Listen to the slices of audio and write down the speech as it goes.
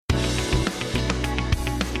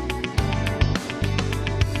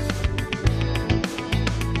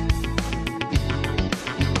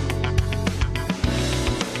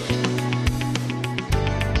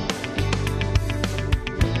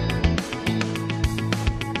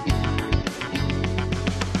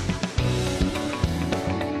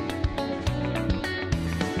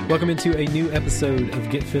Welcome into a new episode of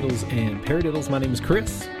Get Fiddles and Paradiddles. My name is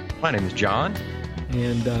Chris. My name is John.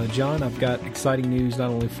 And John, I've got exciting news not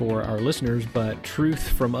only for our listeners, but truth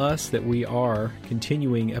from us that we are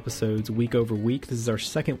continuing episodes week over week. This is our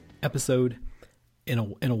second episode in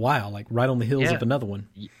a while, like right on the heels of another one.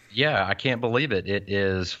 Yeah, I can't believe it. It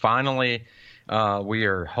is finally, we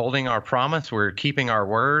are holding our promise, we're keeping our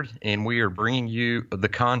word, and we are bringing you the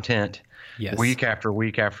content week after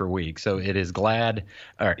week after week. So we are glad.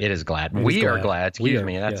 Excuse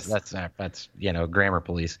me. That's grammar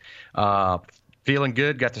police. Feeling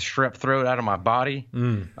good. Got the strep throat out of my body.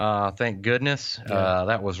 Thank goodness.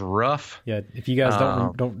 That was rough. Yeah. If you guys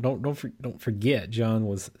don't forget, John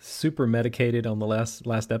was super medicated on the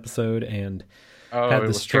last episode and had the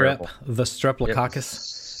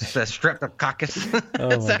streptococcus. The streptococcus.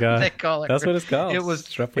 Oh my God. They call it. That's what it's called.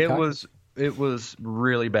 It was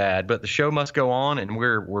really bad, but the show must go on, and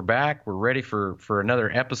we're back. We're ready for another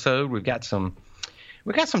episode. We got some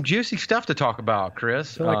juicy stuff to talk about,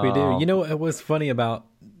 Chris. I feel like we do. You know what's funny about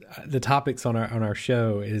the topics on our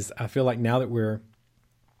show is I feel like now that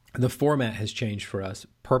the format has changed for us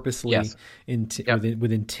purposely. Yes.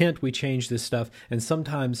 With intent, we change this stuff, and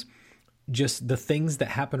sometimes just the things that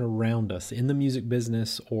happen around us in the music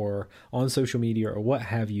business or on social media or what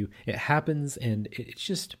have you, it happens, and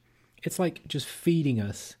it's like just feeding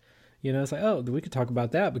us. It's like, oh, we could talk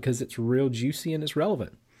about that because it's real juicy and it's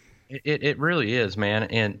relevant. It really is, man.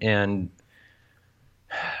 And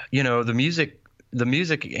the music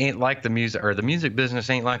ain't like the music, or the music business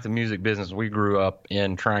ain't like the music business we grew up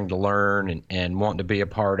in trying to learn and wanting to be a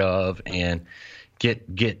part of and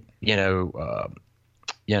get networked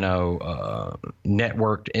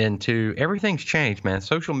into. Everything's changed, man.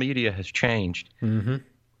 Social media has changed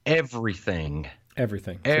everything.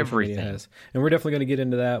 Everything has. And we're definitely going to get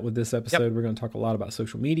into that with this episode. Yep. We're going to talk a lot about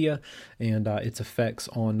social media and its effects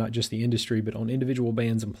on not just the industry, but on individual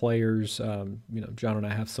bands and players. John and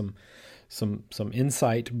I have some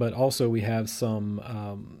insight, but also we have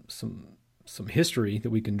some history that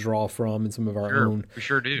we can draw from and some of our own. We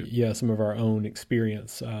sure do. Yeah, some of our own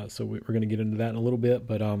experience. So we're going to get into that in a little bit.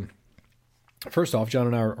 But first off, John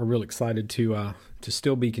and I are real excited to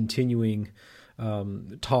still be continuing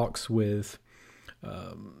talks with.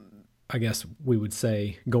 I guess we would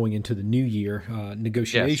say going into the new year,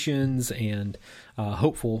 negotiations and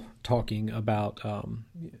hopeful talking about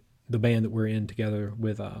the band that we're in together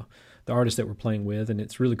with the artists that we're playing with. And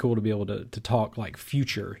it's really cool to be able to talk like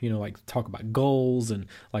future, like talk about goals and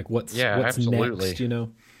like what's absolutely. Next,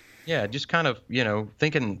 Yeah, just kind of,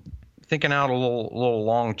 thinking out a little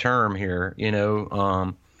long term here, as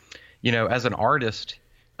an artist.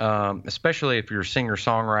 Especially if you're a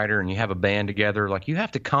singer-songwriter and you have a band together, like you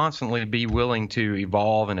have to constantly be willing to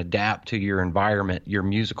evolve and adapt to your environment, your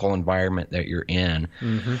musical environment that you're in.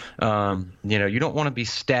 Mm-hmm. You don't want to be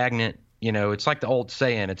stagnant. It's like the old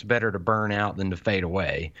saying, it's better to burn out than to fade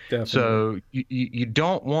away. Definitely. So you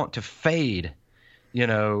don't want to fade. You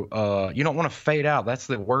don't want to fade out. That's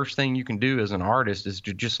the worst thing you can do as an artist, is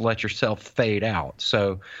to just let yourself fade out.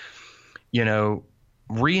 So,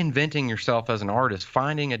 reinventing yourself as an artist,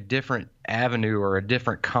 finding a different avenue or a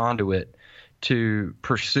different conduit to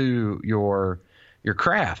pursue your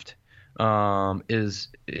craft is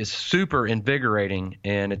super invigorating,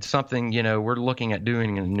 and it's something we're looking at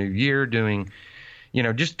doing in the new year.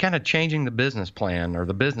 Just kind of changing the business plan or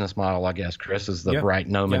the business model, I guess, Chris, is the right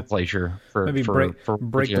nomenclature for maybe break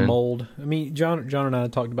the mold. I mean, John and I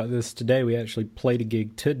talked about this today. We actually played a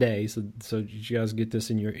gig today, so you guys get this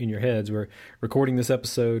in your heads. We're recording this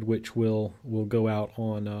episode, which will go out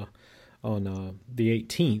on the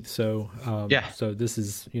 18th. So so this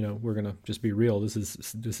is we're gonna just be real. This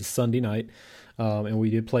is Sunday night, and we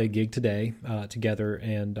did play a gig today together.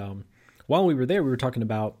 And while we were there, we were talking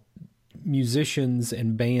about musicians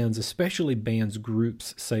and bands, especially bands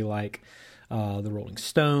groups, say like the Rolling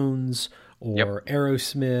Stones or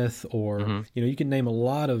Aerosmith, or you can name a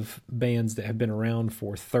lot of bands that have been around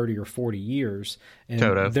for 30 or 40 years, and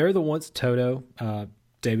Toto. They're the ones. Toto,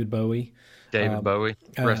 David Bowie,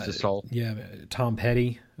 rest his soul. Tom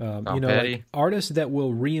Petty. Petty. Like artists that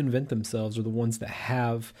will reinvent themselves are the ones that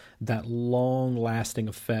have that long-lasting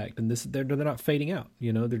effect, and they're not fading out.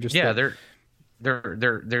 They're just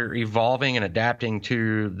they're evolving and adapting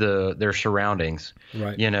to their surroundings.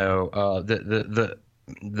 Right. The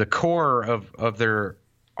core of their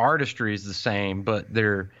artistry is the same, but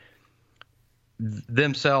they're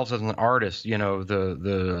themselves as an artist,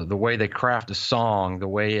 the way they craft a song, the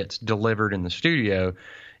way it's delivered in the studio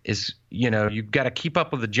you've got to keep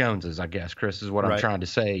up with the Joneses, I guess, Chris, is what I'm Right. trying to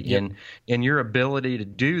say. Yep. And your ability to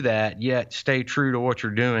do that, yet stay true to what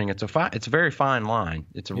you're doing. It's a very fine line.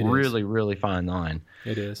 It's a really, really fine line.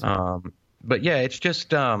 It is. But yeah, it's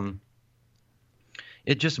just,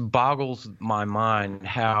 it just boggles my mind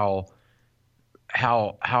how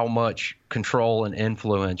much control and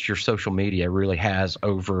influence your social media really has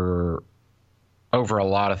over a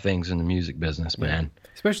lot of things in the music business, man.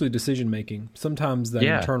 Especially decision making. Sometimes that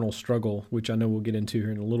internal struggle, which I know we'll get into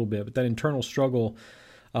here in a little bit, but that internal struggle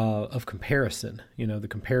of comparison, the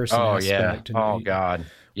comparison aspect. Yeah. God.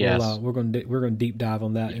 Yes. We're going to deep dive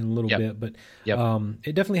on that in a little bit, but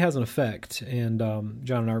it definitely has an effect. And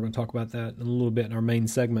John and I are going to talk about that in a little bit in our main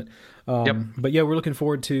segment. But yeah, we're looking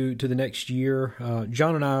forward to the next year.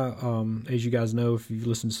 John and I, as you guys know, if you've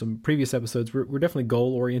listened to some previous episodes, we're definitely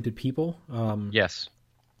goal-oriented people. Yes.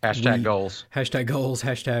 Hashtag goals. Hashtag goals.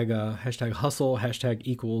 Hashtag hustle. Hashtag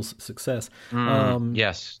equals success.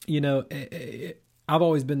 Yes. I've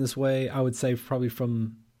always been this way. I would say probably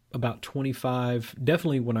from about 25,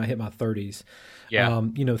 definitely when I hit my 30s. Yeah.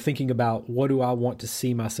 Thinking about what do I want to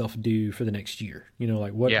see myself do for the next year?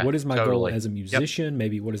 What is my goal as a musician?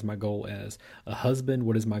 Maybe what is my goal as a husband?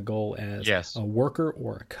 What is my goal as a worker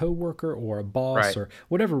or a coworker or a boss or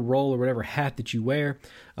whatever role or whatever hat that you wear?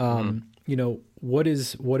 What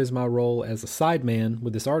is my role as a sideman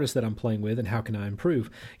with this artist that I'm playing with, and how can I improve?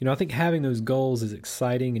 I think having those goals is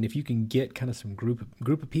exciting, and if you can get kind of some group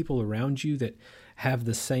of people around you that have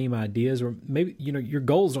the same ideas, or maybe your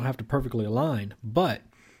goals don't have to perfectly align, but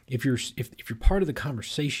if you're part of the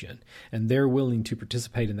conversation and they're willing to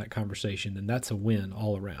participate in that conversation, then that's a win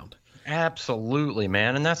all around. Absolutely,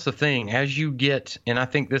 man. And that's the thing. As you get, and I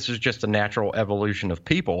think this is just a natural evolution of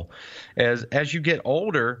people, as you get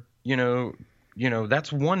older,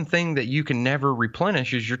 that's one thing that you can never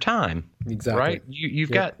replenish is your time. Exactly. Right?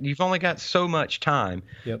 You've only got so much time.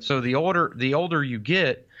 Yep. So the older you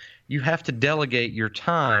get, you have to delegate your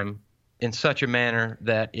time in such a manner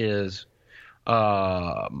that is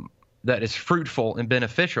fruitful and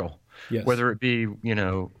beneficial. Yes. Whether it be,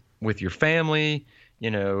 with your family,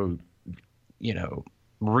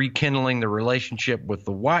 rekindling the relationship with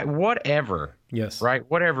the wife, whatever. Yes. Right?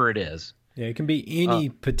 Whatever it is. Yeah, it can be any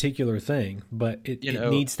particular thing, but it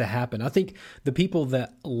needs to happen. I think the people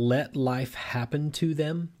that let life happen to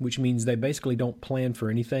them, which means they basically don't plan for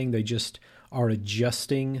anything, they just are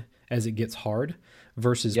adjusting as it gets hard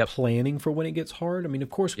versus planning for when it gets hard. I mean, of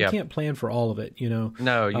course, we can't plan for all of it, No,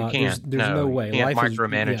 you can't. There's no way. You can't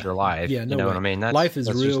micromanage your life. Yeah, no you know way. what I mean? Life is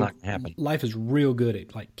just real. not gonna happen. Life is real good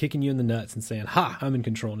at like kicking you in the nuts and saying, "Ha, I'm in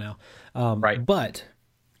control now." Right. But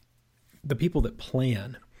the people that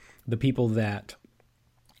plan, the people that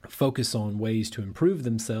focus on ways to improve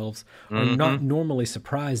themselves are not normally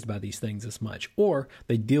surprised by these things as much, or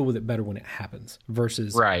they deal with it better when it happens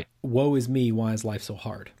versus, woe is me, why is life so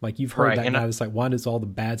hard? Like you've heard that guy that's like, why does all the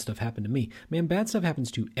bad stuff happen to me? Man, bad stuff happens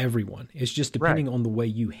to everyone. It's just depending on the way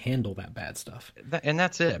you handle that bad stuff. And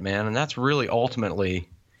that's it, man. And that's really ultimately,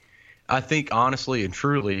 I think honestly and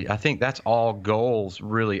truly, I think that's all goals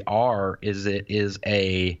really are, is it is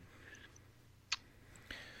a,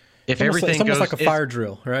 if it's almost like a fire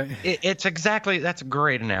drill, right? It's exactly, that's a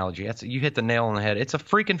great analogy. You hit the nail on the head. It's a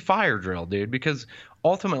freaking fire drill, dude, because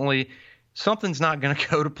ultimately something's not going to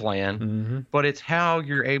go to plan, but it's how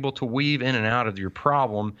you're able to weave in and out of your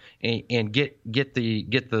problem and get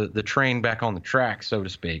the train back on the track, so to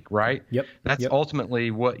speak, right? Yep. That's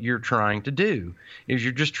ultimately what you're trying to do, is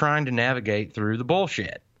you're just trying to navigate through the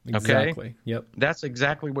bullshit. Okay? Exactly. Yep. That's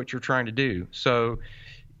exactly what you're trying to do. So,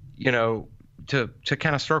 to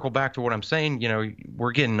kind of circle back to what I'm saying,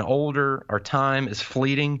 we're getting older, our time is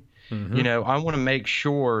fleeting. I want to make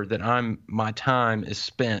sure that my time is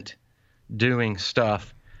spent doing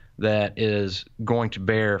stuff that is going to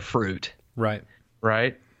bear fruit. Right.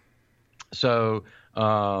 So,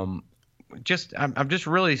 I'm just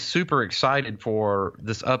really super excited for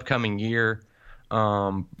this upcoming year.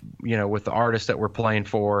 With the artist that we're playing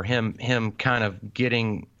for, him kind of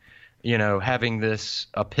getting, having this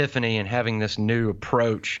epiphany and having this new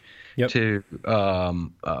approach to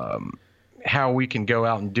how we can go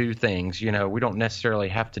out and do things. We don't necessarily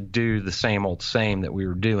have to do the same old same that we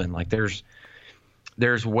were doing. Like there's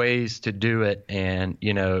ways to do it and,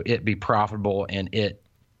 it be profitable and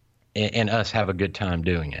us have a good time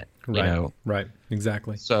doing it. Right.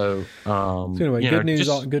 Exactly. So anyway,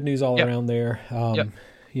 good news all around there.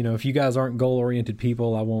 If you guys aren't goal-oriented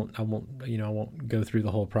people, I won't go through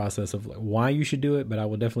the whole process of why you should do it, but I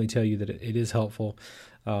will definitely tell you that it is helpful,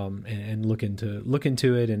 and look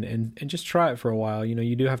into it and just try it for a while.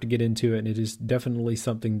 You do have to get into it, and it is definitely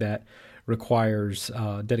something that requires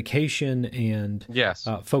dedication and Yes.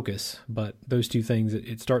 focus. But those two things,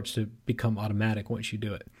 it starts to become automatic once you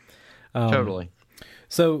do it. Totally.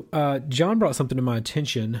 So John brought something to my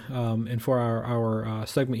attention, and for our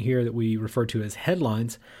segment here that we refer to as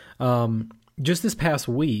headlines, just this past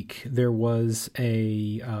week there was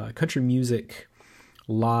a country music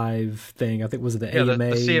live thing. I think was it the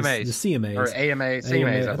AMAs, the CMAs, the CMAs, or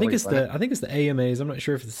CMAs. I think it's the AMAs. I'm not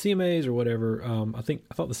sure if it's the CMAs or whatever. I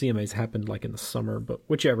thought the CMAs happened like in the summer, but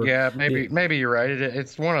whichever. Yeah, maybe you're right.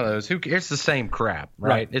 It's one of those. It's the same crap,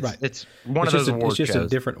 right? It's one of those awards shows. It's just a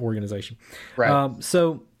different organization, right?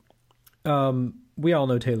 We all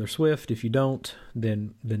know Taylor Swift. If you don't,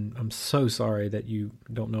 then I'm so sorry that you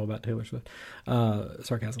don't know about Taylor Swift.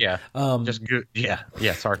 Sarcasm. Yeah. Just good. Yeah.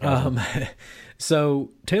 Sarcasm.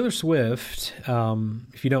 So Taylor Swift,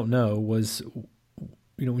 if you don't know, was,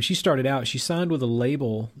 when she started out, she signed with a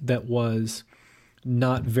label that was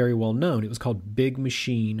not very well known. It was called Big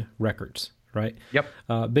Machine Records, right?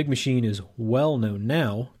 Yep. Big Machine is well known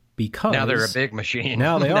now. Because now they're a big machine.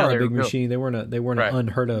 Now they are a big machine. They weren't an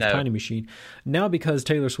unheard of tiny machine. Now because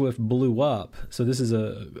Taylor Swift blew up, so this is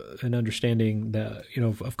an understanding that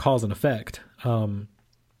of cause and effect.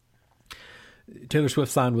 Taylor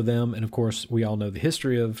Swift signed with them, and of course we all know the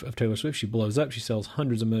history of Taylor Swift. She blows up. She sells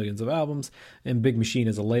hundreds of millions of albums, and Big Machine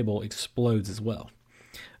as a label explodes as well.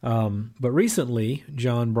 But recently,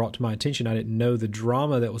 John brought to my attention, I didn't know the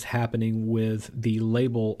drama that was happening with the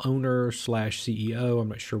label owner / CEO. I'm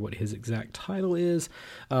not sure what his exact title is,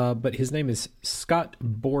 but his name is Scott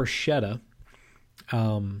Borchetta.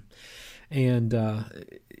 And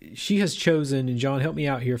she has chosen, and John, help me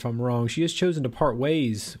out here if I'm wrong, she has chosen to part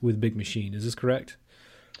ways with Big Machine. Is this correct?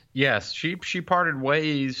 Yes, she parted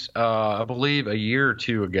ways, I believe, a year or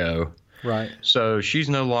two ago. Right. So she's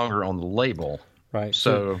no longer on the label. Right.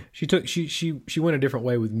 So she went a different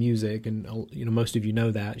way with music, and most of you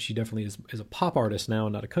know that she definitely is a pop artist now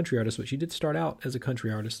and not a country artist, but she did start out as a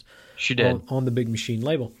country artist. She did on the Big Machine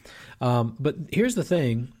label. But here's the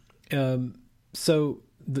thing. So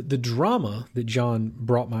the drama that John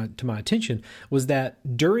brought to my attention was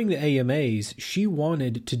that during the AMAs, she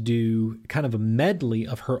wanted to do kind of a medley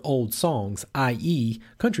of her old songs, i.e.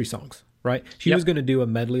 country songs, right? She was going to do a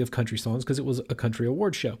medley of country songs because it was a country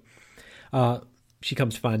award show. She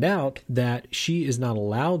comes to find out that she is not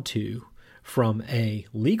allowed to from a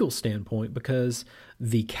legal standpoint because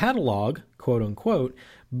the catalog, quote unquote,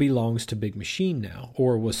 belongs to Big Machine now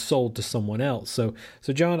or was sold to someone else. So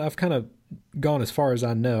John, I've kind of gone as far as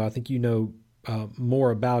I know. I think you know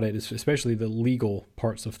more about it, especially the legal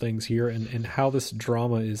parts of things here and how this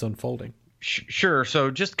drama is unfolding. Sure.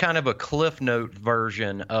 So just kind of a Cliff Note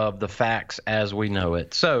version of the facts as we know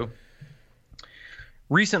it. So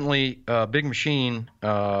recently, Big Machine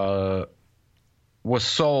was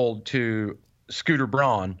sold to Scooter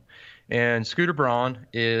Braun, and Scooter Braun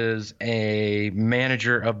is a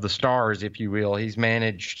manager of the stars, if you will. He's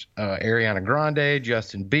managed Ariana Grande,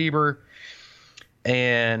 Justin Bieber,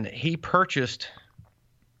 and he purchased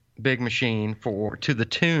Big Machine to the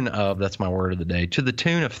tune of, that's my word of the day, to the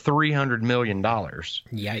tune of $300 million.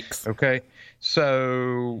 Yikes. Okay,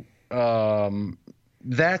 so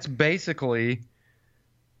that's basically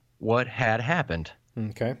what had happened.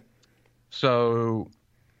 Okay. So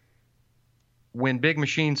when Big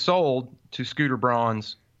Machine sold to Scooter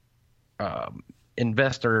Braun's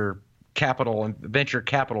investor capital and venture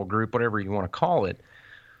capital group, whatever you want to call it,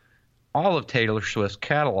 all of Taylor Swift's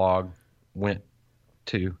catalog went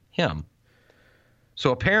to him.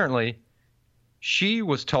 So apparently she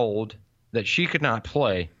was told that she could not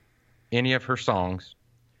play any of her songs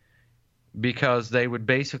because they would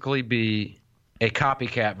basically be a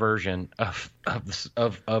copycat version of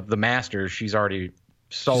the masters she's already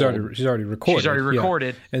sold. She's already recorded. She's already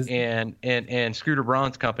recorded, yeah. and Scooter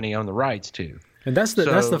Braun's company owned the rights to. And that's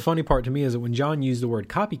the funny part to me is that when John used the word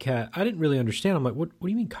copycat, I didn't really understand. I'm like, what do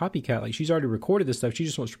you mean copycat? Like, she's already recorded this stuff. She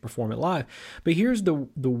just wants to perform it live. But here's the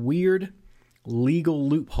weird legal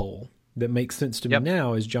loophole that makes sense to me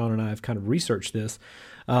now as John and I have kind of researched this.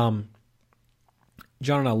 John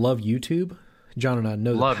and I love YouTube. John and I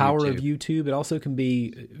know the power of YouTube. It also can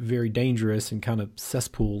be very dangerous and kind of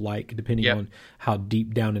cesspool-like, depending on how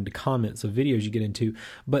deep down into comments of videos you get into.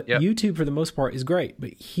 But YouTube, for the most part, is great.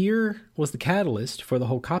 But here was the catalyst for the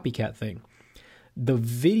whole copycat thing. The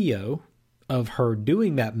video of her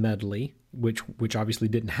doing that medley, which obviously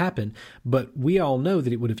didn't happen, but we all know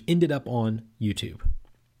that it would have ended up on YouTube.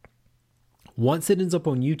 Once it ends up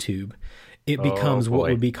on YouTube, it becomes what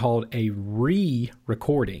would be called a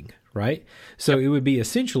re-recording. Right? So it would be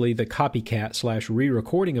essentially the copycat /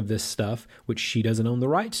 re-recording of this stuff, which she doesn't own the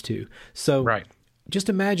rights to. So just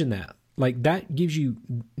imagine that. like that gives you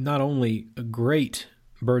not only a great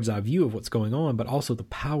bird's eye view of what's going on, but also the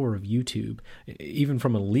power of YouTube, even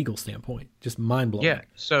from a legal standpoint, just mind blowing. Yeah.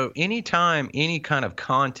 So anytime any kind of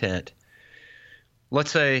content,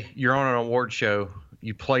 let's say you're on an award show,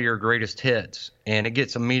 you play your greatest hits, and it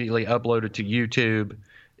gets immediately uploaded to YouTube,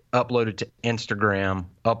 uploaded to Instagram,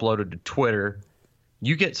 uploaded to Twitter.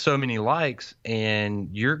 You get so many likes, and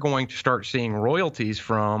you're going to start seeing royalties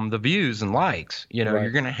from the views and likes. You know, Right.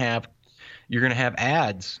 you're going to have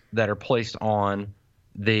ads that are placed on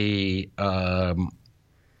the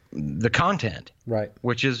content, Right.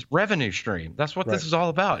 which is revenue stream. That's what this Right. is all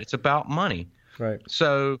about. It's about money. Right.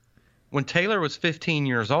 So when Taylor was 15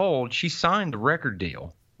 years old, she signed the record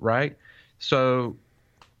deal, right? So,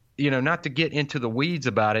 you know, not to get into the weeds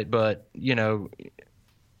about it, but you know,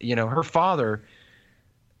 her father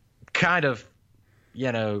kind of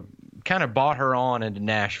bought her on into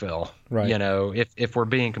Nashville, Right. you know, if we're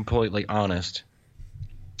being completely honest.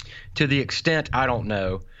 To the extent, I don't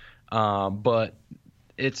know, but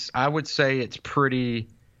I would say it's pretty,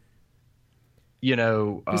 you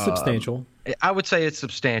know, It's substantial. I would say it's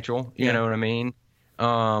substantial. You Yeah. know what I mean?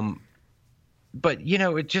 But you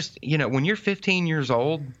know, it just, you know, when you're 15 years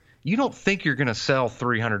old, you don't think you're going to sell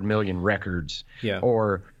 300 million records. Yeah.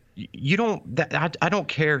 Or you don't. I don't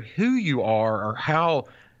care who you are or how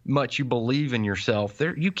much you believe in yourself.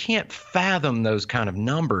 You can't fathom those kind of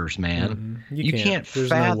numbers, man. Mm-hmm. You can't There's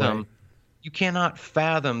no fathom. way. You cannot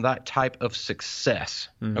fathom that type of success.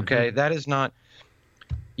 Mm-hmm. Okay, that is not.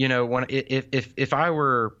 You know, if I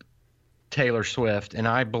were Taylor Swift and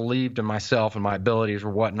I believed in myself and my abilities or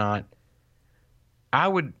whatnot, I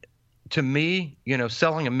would, to me, you know,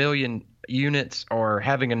 selling 1 million units or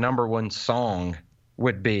having a number one song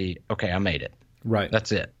would be, okay, I made it. Right.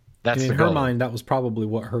 That's it. That's And the in her goal. mind, that was probably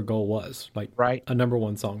what her goal was. Like, Right. a number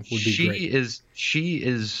one song would be great. She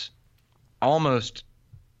is almost,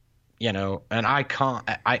 you know, an icon.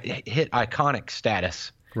 I hit iconic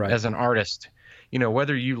status Right. as an artist. You know,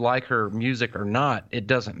 whether you like her music or not, it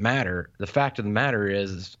doesn't matter. The fact of the matter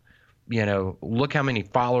is, you know, look how many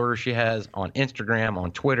followers she has on Instagram,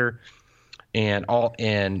 on Twitter, and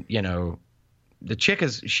you know, the chick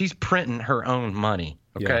she's printing her own money.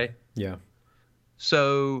 Okay. Yeah.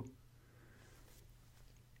 So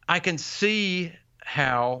I can see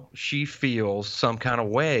how she feels some kind of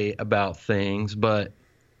way about things, but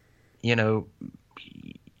you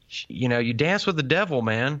dance with the devil,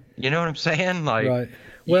 man. You know what I'm saying? Like, Right.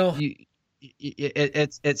 Well,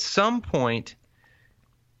 at some point,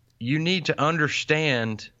 you need to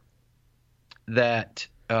understand that,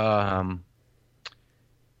 how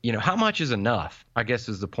much is enough, I guess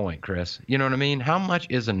is the point, Chris. You know what I mean? How much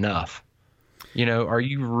is enough? You know, are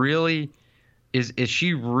you really, is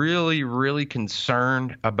she really, really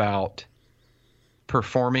concerned about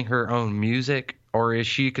performing her own music, or is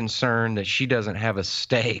she concerned that she doesn't have a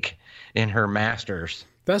stake in her masters?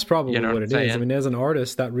 that's probably You know what what it I'm is. I saying? mean, as an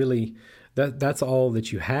artist, that's all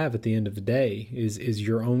that you have at the end of the day is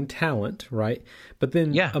your own talent, right? But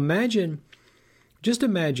then Yeah. just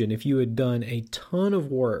imagine if you had done a ton of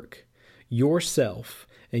work yourself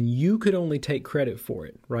and you could only take credit for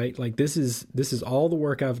it, right? Like this is all the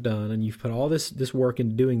work I've done, and you've put all this work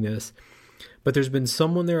into doing this, but there's been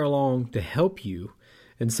someone there along to help you,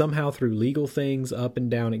 and somehow through legal things up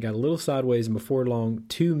and down, it got a little sideways, and before long,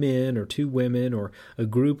 2 men or 2 women or a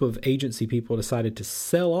group of agency people decided to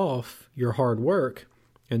sell off your hard work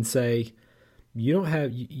and say, you don't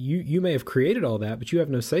have, you may have created all that, but you have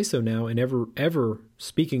no say so now in ever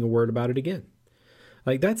speaking a word about it again.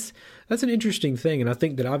 Like that's an interesting thing, and I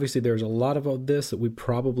think that obviously there's a lot of this that we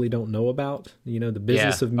probably don't know about. You know, the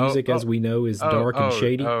business Yeah. of music, as we know, is dark and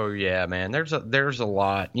shady. Oh yeah, man. There's a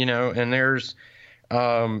lot, you know, and there's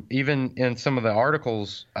even in some of the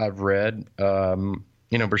articles I've read,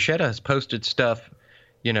 Bruschetta has posted stuff,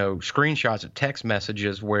 screenshots of text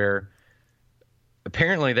messages where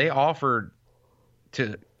apparently they offered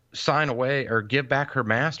to sign away or give back her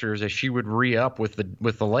masters as she would re-up with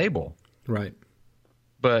the label. Right.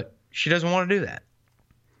 But she doesn't want to do that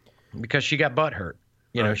because she got butthurt.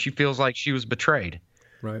 Right. She feels like she was betrayed.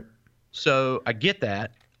 Right. So I get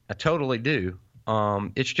that. I totally do.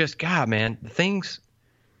 It's just, God, man, things,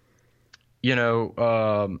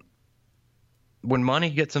 when money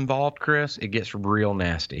gets involved, Chris, it gets real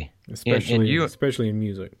nasty. Especially in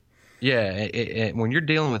music. Yeah. When you're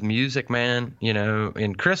dealing with music, man,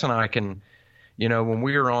 and Chris and I can, when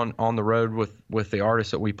we were on the road with the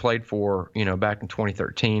artists that we played for, back in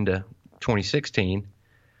 2013 to 2016,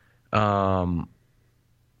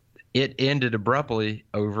 it ended abruptly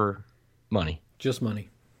over money. Just money.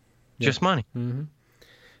 Just money. Mm-hmm.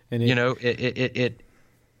 And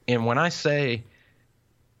And when I say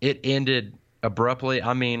it ended abruptly,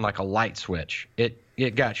 I mean like a light switch.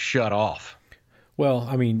 It got shut off. Well,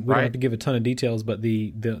 I mean, we don't have to give a ton of details, but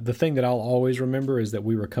the thing that I'll always remember is that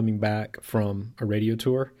we were coming back from a radio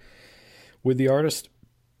tour with the artist.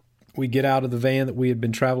 We get out of the van that we had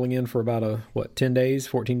been traveling in for about 10 days,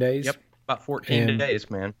 14 days? Yep, about 14 days,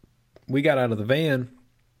 man. We got out of the van,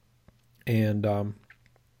 and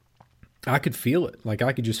I could feel it. Like,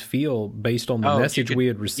 I could just feel, based on the message we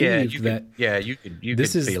had received, you could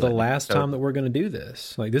this is feel the it. last time that we're going to do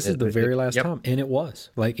this. Like, this is the very last time. And it was.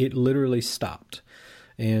 Like, it literally stopped.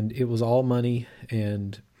 And it was all money.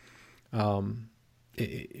 And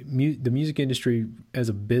the music industry as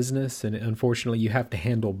a business, and unfortunately you have to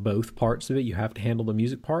handle both parts of it. You have to handle the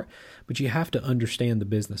music part, but you have to understand the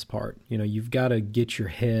business part. You know, you've got to get your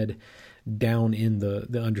head down in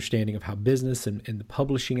the understanding of how business and the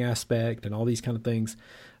publishing aspect and all these kind of things.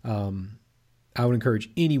 I would encourage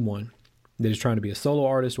anyone that is trying to be a solo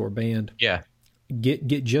artist or a band,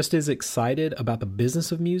 get just as excited about the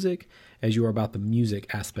business of music as you are about the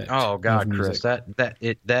music aspect. Oh God, Chris, music.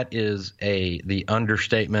 that is the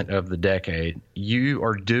understatement of the decade. You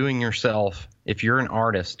are doing yourself, if you're an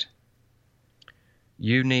artist,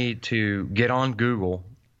 you need to get on Google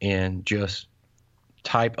and just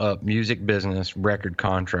type up music business record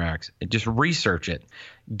contracts and just research it.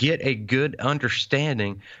 Get a good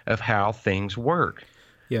understanding of how things work.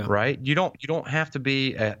 Yeah. Right? You don't have to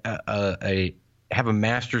be have a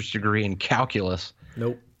master's degree in calculus.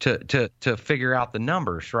 Nope. To figure out the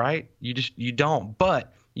numbers, right? You don't,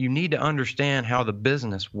 but you need to understand how the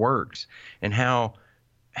business works and how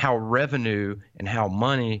revenue and how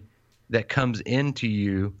money that comes into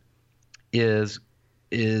you is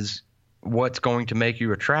what's going to make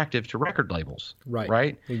you attractive to record labels.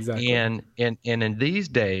 Right? Exactly. And in these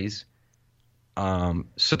days,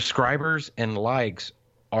 subscribers and likes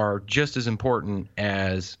are just as important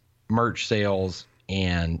as merch sales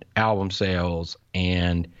and album sales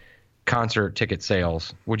and concert ticket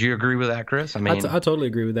sales. Would you agree with that, Chris? I mean, I totally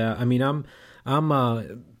agree with that. I mean,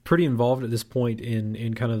 I'm pretty involved at this point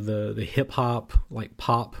in kind of the hip hop, like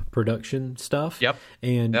pop production stuff. Yep.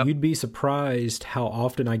 And you'd be surprised how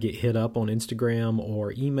often I get hit up on Instagram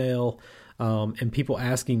or email, and people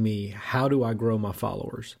asking me, how do I grow my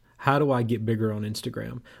followers? How do I get bigger on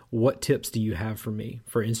Instagram? What tips do you have for me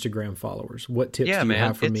for Instagram followers? What tips do you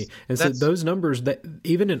have for me? And so those numbers, that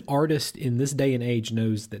even an artist in this day and age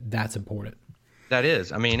knows that that's important. That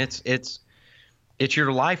is. I mean, it's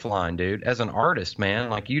your lifeline, dude. As an artist,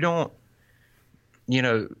 man, like you don't,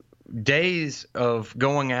 days of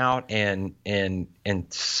going out and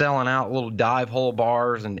selling out little dive hole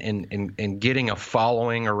bars and getting a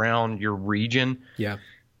following around your region. Yeah.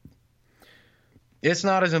 It's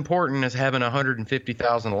not as important as having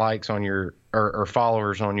 150,000 likes on your or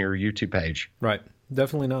followers on your YouTube page. Right.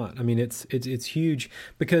 Definitely not. I mean, it's huge,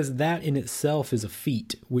 because that in itself is a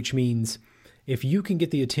feat, which means if you can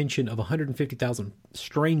get the attention of 150,000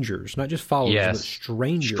 strangers, not just followers, but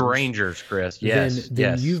strangers, Chris. Yes.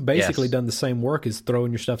 Then you've basically done the same work as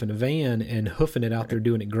throwing your stuff in a van and hoofing it out there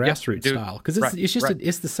doing it grassroots style. Because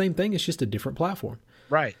it's the same thing. It's just a different platform.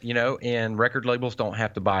 Right. And record labels don't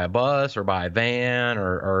have to buy a bus or buy a van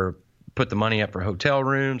or put the money up for hotel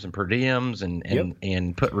rooms and per diems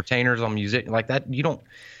and put retainers on music like that. You don't.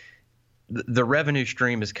 The revenue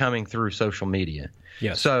stream is coming through social media.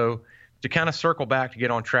 Yes. So to kind of circle back to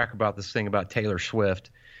get on track about this thing about Taylor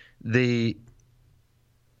Swift, she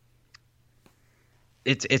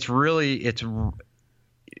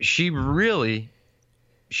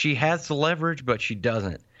has the leverage, but she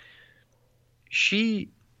doesn't.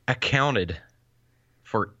 She accounted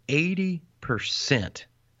for 80%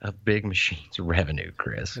 of Big Machine's revenue,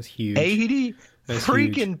 Chris. That's huge. 80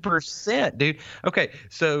 freaking percent, dude. Okay,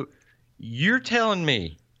 so you're telling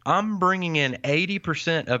me I'm bringing in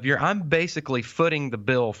 80% of I'm basically footing the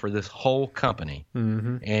bill for this whole company.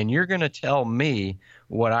 Mm-hmm. And you're going to tell me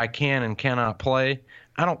what I can and cannot play?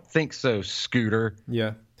 I don't think so, Scooter.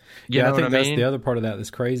 Yeah. You know I think what that's mean? the other part of that that's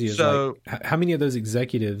crazy is like, how many of those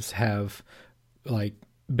executives have like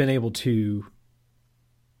been able to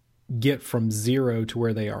get from zero to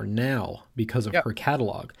where they are now because of her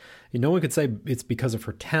catalog? And no one could say it's because of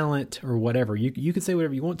her talent or whatever. You could say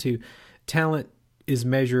whatever you want to. Talent is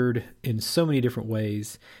measured in so many different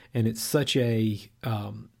ways, and it's such a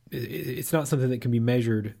it's not something that can be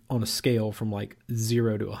measured on a scale from like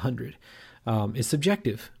 0 to 100. It's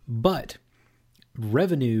subjective, but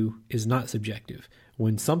revenue is not subjective.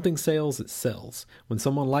 When something sells, it sells. When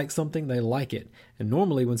someone likes something, they like it. And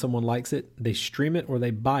normally when someone likes it, they stream it or they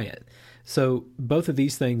buy it. So both of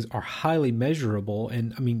these things are highly measurable.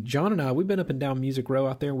 And I mean, John and I, we've been up and down Music Row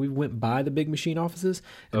out there. We went by the Big Machine offices.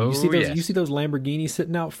 And you see those Lamborghinis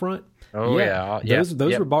sitting out front? Oh yeah.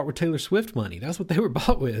 Those were bought with Taylor Swift money. That's what they were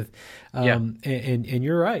bought with. And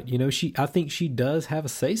you're right. You know, I think she does have a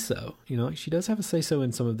say so. You know, she does have a say so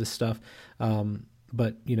in some of this stuff.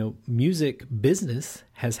 But you know, music business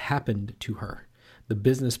has happened to her. The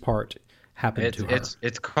business part happened to her.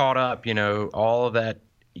 It's caught up. You know, all of that.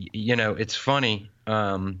 You know, it's funny.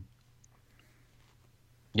 You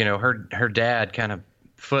know, her dad kind of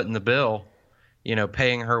footing the bill. You know,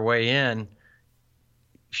 paying her way in.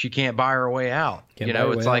 She can't buy her way out. You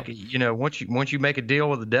know, it's like, you know, once you make a deal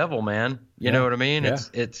with the devil, man, you know what I mean? Yeah.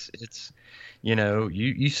 It's you know,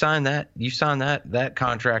 you sign that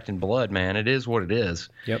contract in blood, man. It is what it is.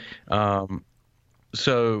 Yep.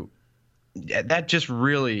 So that just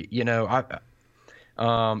really, you know,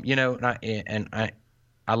 you know,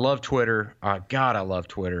 I love Twitter. God, I love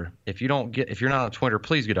Twitter. If you're not on Twitter,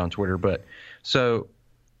 please get on Twitter. But so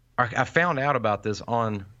I found out about this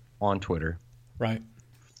on Twitter. Right.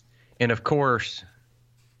 And of course,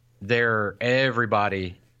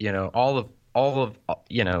 everybody, you know, all of,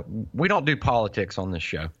 you know, we don't do politics on this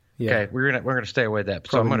show. Yeah. Okay, we're gonna stay away with that.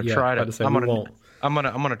 So I'm gonna try to. I'm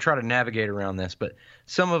gonna try to navigate around this. But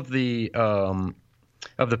some of the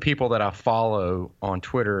people that I follow on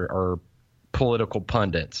Twitter are political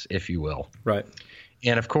pundits, if you will. Right.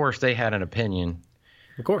 And of course, they had an opinion.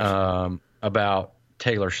 Of course. About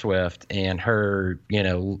Taylor Swift and her, you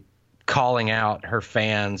know, calling out her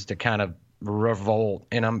fans to kind of revolt.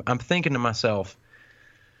 And I'm thinking to myself,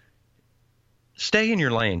 stay in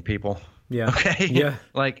your lane, people. Yeah. Okay. Yeah.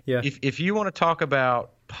 Like if you want to talk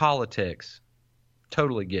about politics,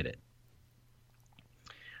 totally get it.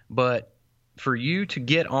 But for you to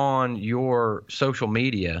get on your social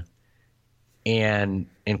media and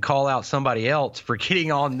call out somebody else for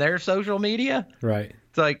getting on their social media. Right.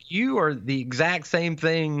 It's like you are the exact same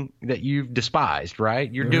thing that you've despised,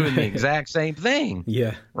 right? You're doing the exact same thing.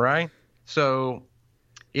 Yeah. Right? So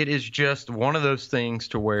it is just one of those things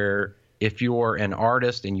to where if you're an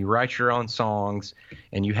artist and you write your own songs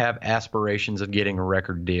and you have aspirations of getting a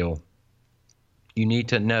record deal, you need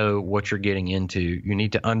to know what you're getting into. You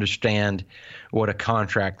need to understand what a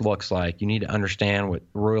contract looks like. You need to understand what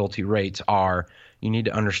royalty rates are. You need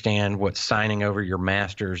to understand what signing over your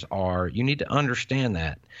masters are. You need to understand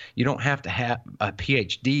that. You don't have to have a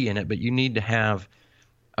PhD in it, but you need to have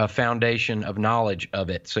a foundation of knowledge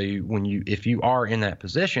of it. So if you are in that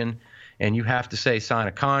position and you have to say sign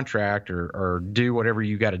a contract or do whatever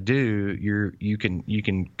you got to do, you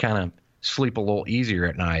can kind of sleep a little easier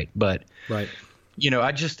at night. But right. You know,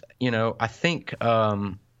 I think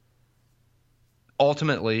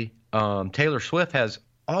ultimately Taylor Swift has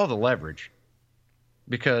all the leverage.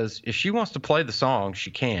 Because if she wants to play the song,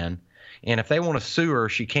 she can. And if they want to sue her,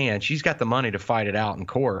 she can. She's got the money to fight it out in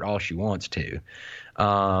court all she wants to.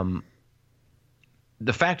 The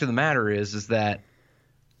fact of the matter is that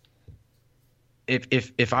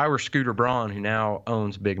if I were Scooter Braun, who now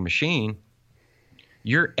owns Big Machine,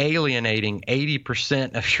 you're alienating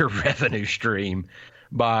 80% of your revenue stream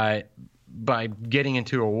by getting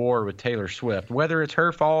into a war with Taylor Swift. Whether it's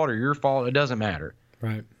her fault or your fault, it doesn't matter.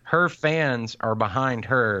 Right. Her fans are behind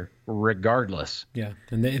her regardless. Yeah,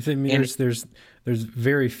 and there's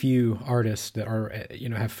very few artists that are, you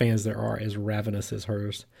know, have fans that are as ravenous as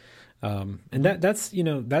hers, and that's you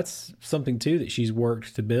know, that's something too that she's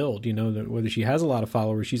worked to build. You know, that whether she has a lot of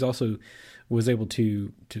followers, she's also was able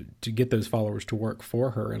to get those followers to work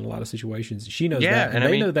for her in a lot of situations. She knows that, and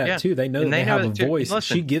they know that too. They know they have a voice.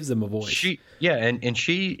 Listen, she gives them a voice.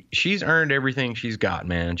 She's earned everything she's got,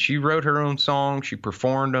 man. She wrote her own songs. She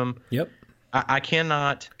performed them. Yep. I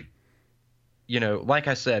cannot, you know, like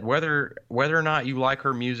I said, whether or not you like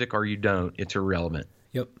her music or you don't, it's irrelevant.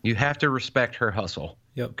 Yep. You have to respect her hustle.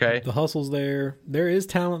 Yep. Okay. The hustle's there. There is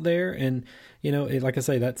talent there, and you know, like I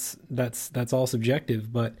say, that's all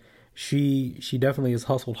subjective, but she definitely has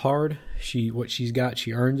hustled hard. What she's got,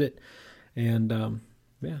 she earned it, and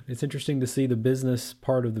yeah, it's interesting to see the business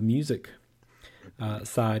part of the music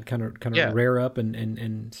side kind of rear up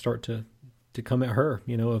and start to come at her,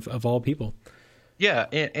 you know, of all people. Yeah,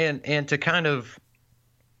 and to kind of,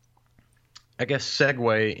 I guess,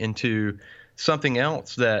 segue into something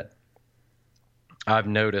else that I've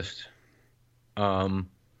noticed on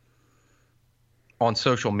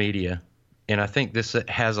social media, and I think this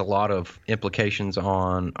has a lot of implications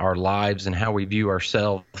on our lives and how we view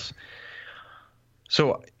ourselves.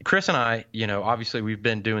 So Chris and I, obviously we've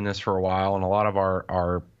been doing this for a while, and a lot of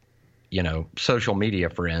our social media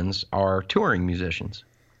friends are touring musicians.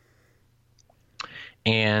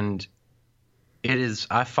 And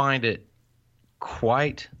I find it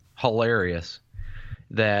quite hilarious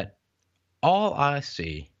that all I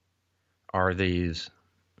see are these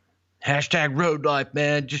hashtag road life,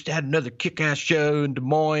 man. Just had another kick-ass show in Des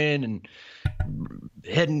Moines and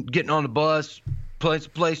getting on the bus, playing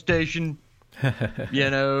some PlayStation,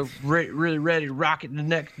 really ready to rock it in the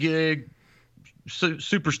next gig.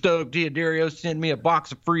 Super stoked. Diodario sent me a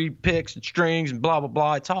box of free picks and strings and blah, blah,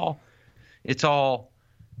 blah. It's all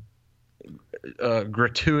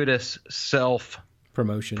gratuitous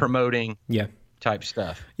promoting type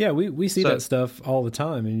stuff. Yeah, we see that stuff all the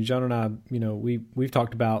time. And John and I, we've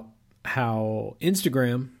talked about how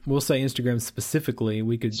Instagram, we'll say Instagram specifically,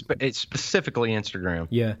 it's specifically Instagram.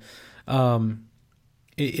 Yeah.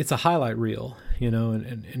 It's a highlight reel,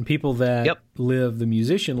 and people that live the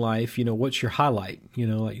musician life, what's your highlight?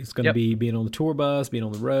 Like it's going to be being on the tour bus, being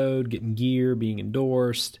on the road, getting gear, being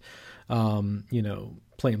endorsed, playing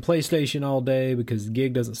PlayStation all day because the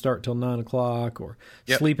gig doesn't start till 9 o'clock, or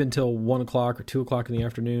sleep until 1 o'clock or 2 o'clock in the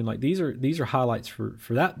afternoon. Like these are highlights for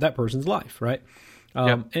that person's life, right?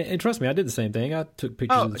 And trust me, I did the same thing. I took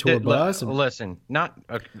pictures of the tour bus. Listen,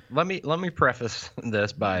 let me preface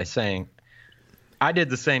this by saying I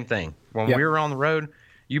did the same thing when we were on the road.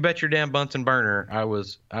 You bet your damn Bunsen burner, I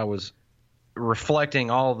was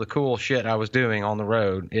reflecting all of the cool shit I was doing on the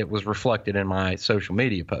road. It was reflected in my social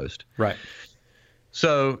media post. Right.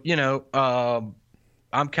 So,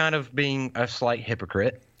 I'm kind of being a slight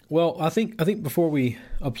hypocrite. Well, I think before we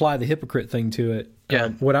apply the hypocrite thing to it,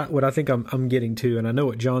 what I think I'm getting to, and I know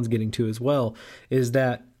what John's getting to as well, is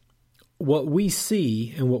that what we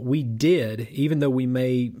see and what we did, even though it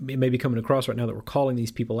may be coming across right now that we're calling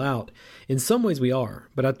these people out, in some ways we are.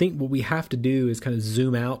 But I think what we have to do is kind of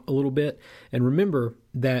zoom out a little bit and remember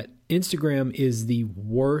that Instagram is the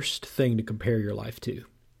worst thing to compare your life to.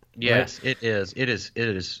 Yes, right? It is. It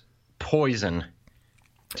is poison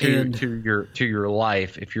to your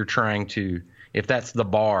life if that's the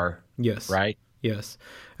bar. Yes. Right? Yes.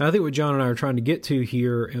 And I think what John and I are trying to get to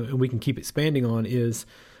here, and we can keep expanding on, is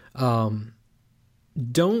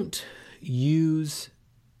don't use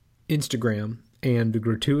Instagram and the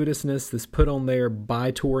gratuitousness that's put on there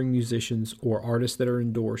by touring musicians or artists that are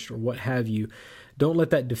endorsed or what have you. Don't let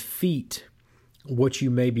that defeat what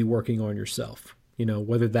you may be working on yourself.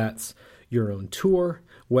 Whether that's your own tour,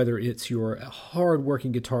 whether it's you're a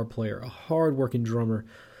hard-working guitar player, a hard-working drummer,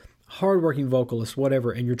 hard-working vocalist,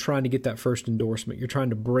 whatever, and you're trying to get that first endorsement. You're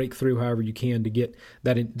trying to break through however you can to get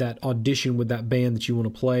that audition with that band that you want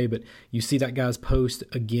to play, but you see that guy's post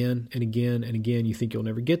again and again and again. You think you'll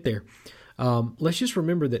never get there. Let's just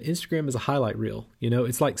remember that Instagram is a highlight reel.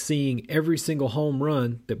 It's like seeing every single home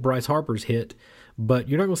run that Bryce Harper's hit, but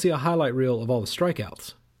you're not going to see a highlight reel of all the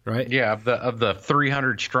strikeouts. Right. Yeah, of the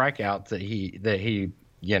 300 strikeouts that he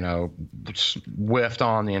whiffed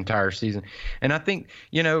on the entire season. And I think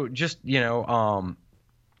I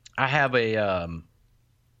have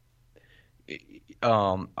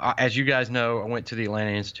as you guys know, I went to the Atlanta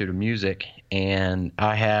Institute of Music, and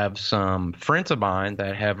I have some friends of mine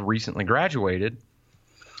that have recently graduated,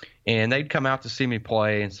 and they'd come out to see me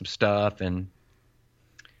play and some stuff, and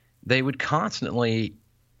they would constantly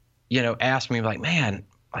ask me like, man,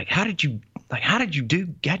 how'd you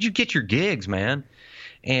get your gigs, man?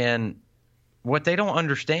 And what they don't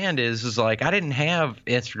understand is like, I didn't have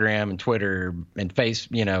Instagram and Twitter and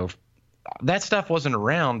that stuff wasn't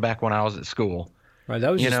around back when I was at school. Right.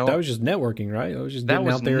 That was just networking, right? It was just getting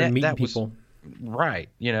out there and meeting people. Right.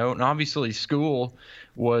 And obviously school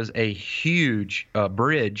was a huge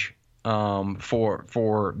bridge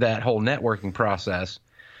for that whole networking process.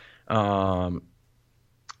 But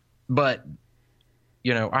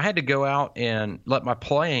I had to go out and let my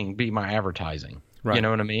playing be my advertising. Right. You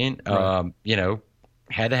know what I mean? Right.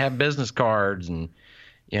 Had to have business cards and,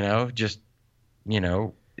 just,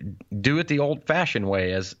 do it the old fashioned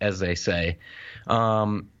way, as they say.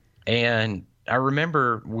 And I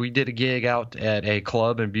remember we did a gig out at a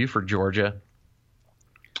club in Buford, Georgia.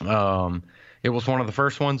 It was one of the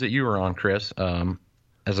first ones that you were on, Chris,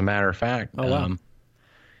 as a matter of fact. Oh,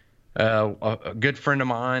 wow. A good friend of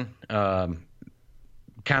mine,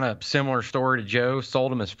 kind of similar story to Joe,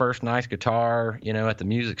 sold him his first nice guitar, at the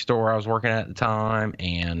music store I was working at the time,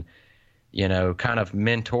 and, kind of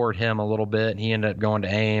mentored him a little bit. He ended up going to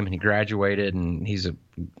AIM, and he graduated, and he's a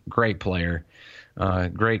great player,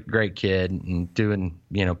 great kid, and doing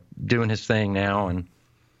his thing now. And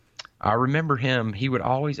I remember him. He would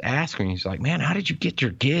always ask me. He's like, "Man, how did you get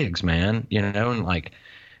your gigs, man?" You know, and like,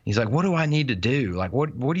 he's like, "What do I need to do? Like,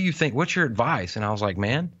 what do you think? What's your advice?" And I was like,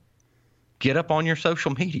 "Man, get up on your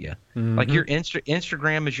social media. Like your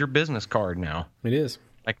Instagram is your business card now. It is.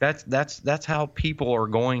 Like that's how people are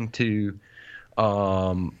going to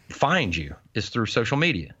find you, is through social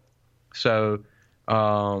media. So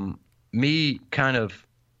me kind of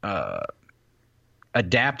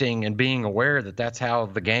adapting and being aware that that's how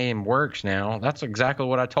the game works now. That's exactly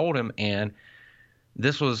what I told him. And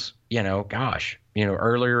this was,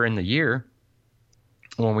 earlier in the year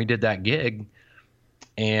when we did that gig,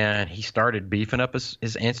 and he started beefing up his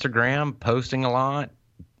Instagram, posting a lot.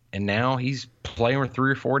 And now he's playing with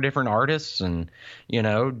 3 or 4 different artists and,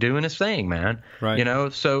 doing his thing, man.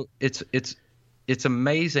 Right. So it's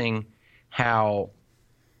amazing how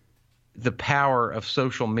the power of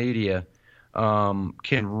social media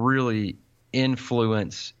can really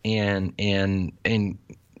influence and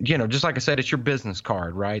just like I said, it's your business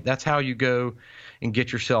card, right? That's how you go and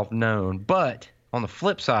get yourself known. But on the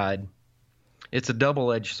flip side, it's a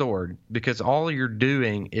double-edged sword, because all you're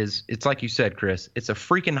doing is, it's like you said, Chris, it's a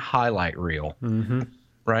freaking highlight reel,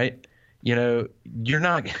 right? You're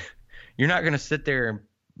not going to sit there and,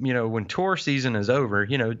 when tour season is over,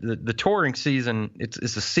 the touring season, it's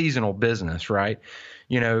a seasonal business, right?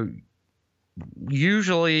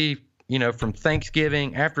 Usually, from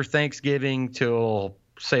Thanksgiving, after Thanksgiving till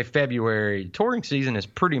say February, touring season is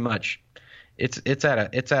pretty much, it's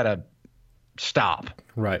at a stop.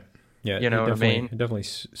 Right. Yeah. You know what I mean? It definitely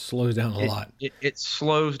slows down a lot. It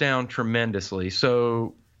slows down tremendously.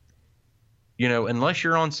 So, unless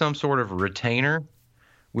you're on some sort of retainer,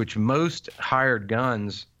 which most hired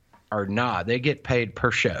guns are not, they get paid per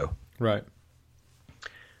show. Right.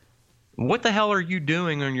 What the hell are you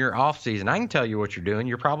doing on your off season? I can tell you what you're doing.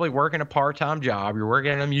 You're probably working a part-time job. You're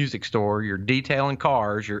working at a music store. You're detailing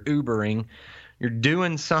cars. You're Ubering. You're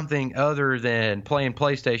doing something other than playing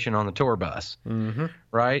PlayStation on the tour bus,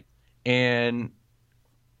 right? And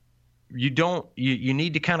you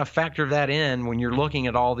need to kind of factor that in when you're looking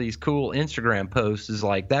at all these cool Instagram posts. Is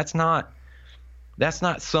like, that's not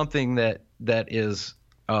something that is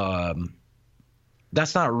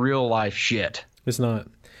that's not real life shit. It's not.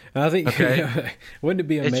 And I think, okay. Wouldn't it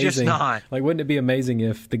be amazing? It's just not. Like, wouldn't it be amazing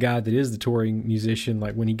if the guy that is the touring musician,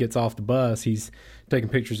 like when he gets off the bus, he's taking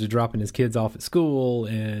pictures of dropping his kids off at school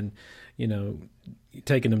and,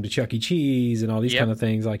 taking them to Chuck E. Cheese and all these kind of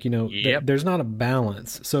things. Like, there's not a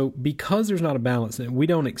balance. So because there's not a balance, and we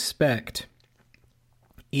don't expect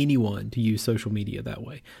anyone to use social media that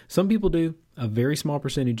way. Some people do. A very small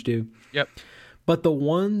percentage do. Yep. But the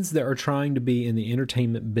ones that are trying to be in the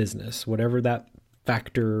entertainment business, whatever that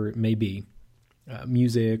factor may be,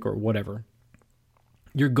 music or whatever,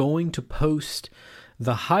 you're going to post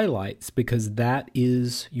the highlights because that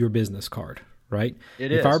is your business card, right?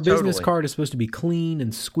 If our business card is supposed to be clean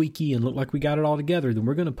and squeaky and look like we got it all together, then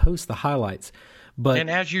we're going to post the highlights. And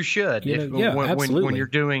as you should, absolutely.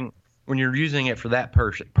 when you're using it for that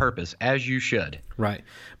purpose, as you should. Right.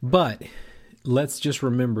 But let's just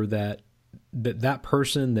remember that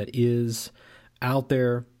person that is out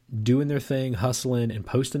there doing their thing, hustling and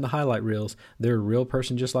posting the highlight reels, they're a real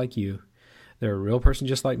person just like you. They're a real person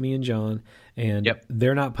just like me and John, and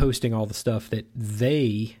they're not posting all the stuff that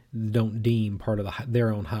they don't deem part of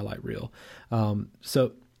their own highlight reel.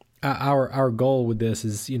 So our goal with this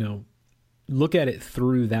is, look at it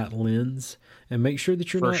through that lens and make sure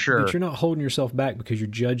that you're not holding yourself back because you're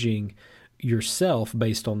judging yourself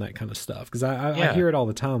based on that kind of stuff. Because I hear it all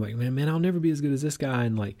the time, like, man, I'll never be as good as this guy,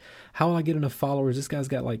 and like, how will I get enough followers? This guy's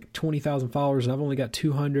got like 20,000 followers and I've only got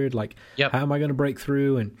 200. Like, how am I going to break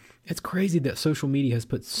through? And it's crazy that social media has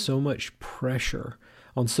put so much pressure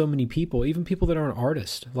on so many people, even people that aren't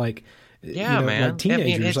artists. Like, man. Like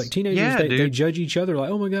teenagers, they judge each other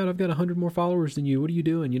like, oh my God, I've got 100 more followers than you. What are you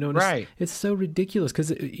doing? And right. It's so ridiculous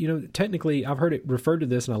because, technically I've heard it referred to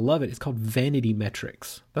this and I love it. It's called vanity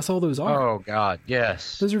metrics. That's all those are. Oh God.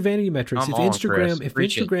 Yes. Those are vanity metrics. If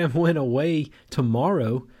Instagram went away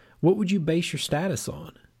tomorrow, what would you base your status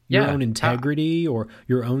on? Your own integrity or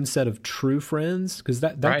your own set of true friends? Because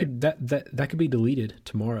that could be deleted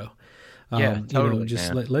tomorrow. Totally.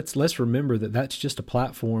 Let's remember that that's just a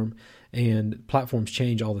platform, and platforms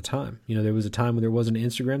change all the time. There was a time when there wasn't an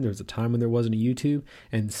Instagram, there was a time when there wasn't a YouTube,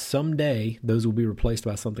 and someday those will be replaced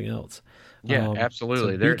by something else. Yeah,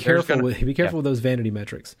 absolutely. So be careful with those vanity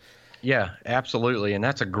metrics. Yeah, absolutely, and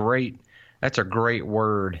that's a great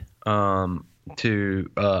word. To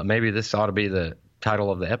maybe this ought to be the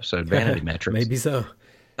title of the episode, vanity metrics. Maybe so.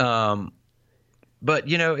 But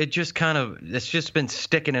it's just been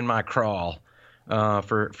sticking in my crawl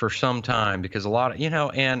for some time, because a lot of,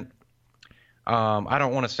 and I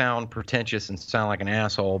don't want to sound pretentious and sound like an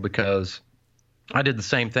asshole, because I did the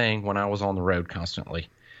same thing when I was on the road constantly,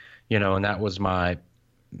 and that was my job,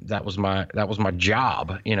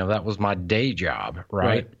 that was my day job,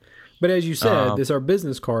 right? But as you said, this is our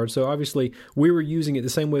business card, so obviously we were using it the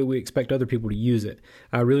same way we expect other people to use it.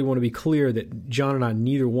 I really want to be clear that John and I,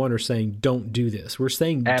 neither one are saying don't do this. We're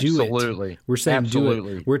saying do Absolutely. it. We're saying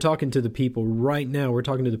Absolutely. do it. We're talking to the people right now. We're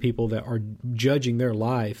talking to the people that are judging their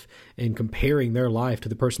life and comparing their life to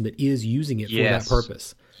the person that is using it for that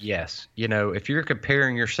purpose. Yes. If you're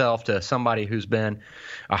comparing yourself to somebody who's been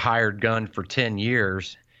a hired gun for 10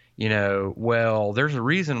 years, well, there's a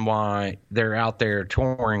reason why they're out there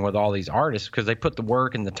touring with all these artists, because they put the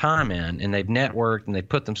work and the time in, and they've networked, and they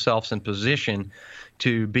put themselves in position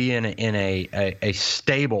to be in a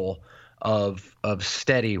stable of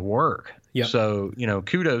steady work. Yep. So,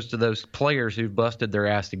 kudos to those players who've busted their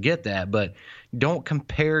ass to get that, but don't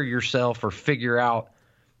compare yourself or figure out,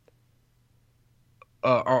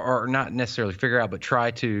 or not necessarily figure out, but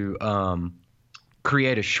try to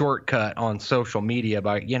create a shortcut on social media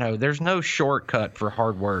by, there's no shortcut for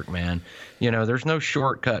hard work, man. There's no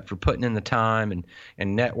shortcut for putting in the time and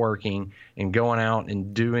networking and going out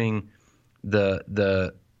and doing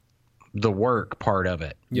the work part of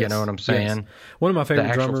it. Yes. You know what I'm saying? Yes. One of my favorite the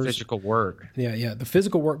actual drummers, physical work. Yeah. The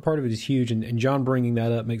physical work part of it is huge, and John bringing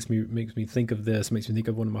that up makes me think of this. Makes me think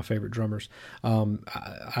of one of my favorite drummers.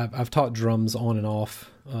 I've taught drums on and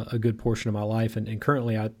off a good portion of my life, and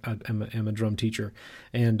currently I am a drum teacher.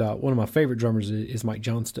 And one of my favorite drummers is Mike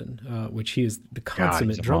Johnston, which he is the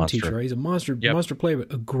consummate drum teacher. He's a monster player,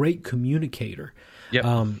 but a great communicator. Yep.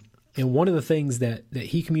 And one of the things that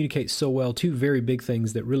he communicates so well, two very big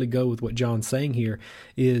things that really go with what John's saying here,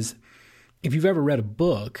 is if you've ever read a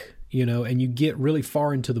book, and you get really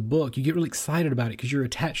far into the book, you get really excited about it because you're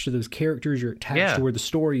attached to those characters, you're attached to where the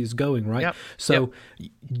story is going, right? Yep. So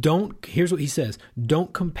here's what he says,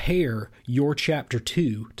 don't compare your chapter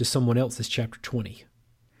 2 to someone else's chapter 20.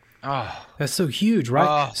 Oh, that's so huge,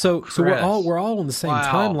 right? Oh, so Chris. we're all on the same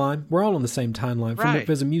timeline. We're all on the same timeline. Right.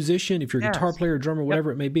 As a musician, if you're a guitar player, drummer,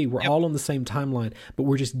 whatever it may be, we're all on the same timeline, but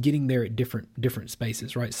we're just getting there at different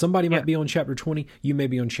spaces, right? Somebody might be on chapter 20, you may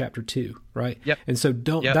be on chapter 2, right? Yep. And so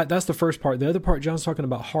that's the first part. The other part, John's talking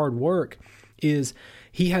about hard work, is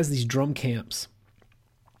he has these drum camps.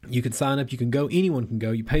 You can sign up, you can go, anyone can go.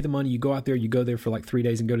 You pay the money, you go out there, you go there for like 3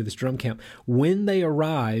 days and go to this drum camp. When they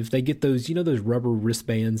arrive, they get those, those rubber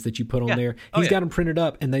wristbands that you put on there. He's got them printed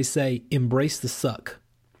up, and they say, embrace the suck.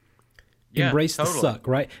 Embrace the suck,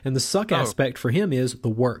 right? And the suck aspect for him is the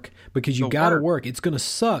work, because you got to work. It's going to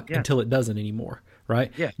suck until it doesn't anymore,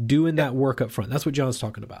 right? Yeah. Doing that work up front. That's what John's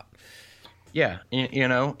talking about. Yeah,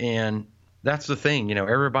 and that's the thing,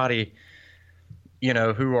 everybody,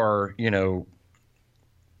 who are,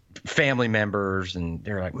 family members, and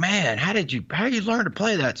they're like, man, how you learn to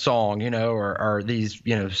play that song, or these,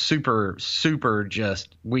 super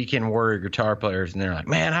just weekend warrior guitar players, and they're like,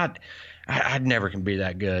 man, I'd never can be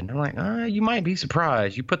that good. I'm like, you might be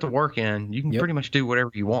surprised. You put the work in, you can pretty much do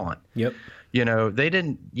whatever you want. Yep. They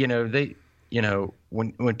didn't,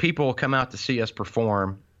 when people come out to see us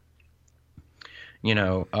perform,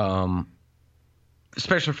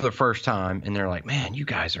 especially for the first time, and they're like, man, you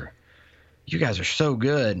guys are so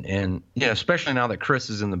good. And, especially now that Chris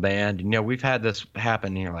is in the band, we've had this happen,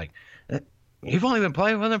 and you're like, you've only been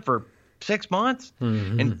playing with him for 6 months?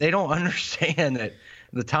 Mm-hmm. And they don't understand that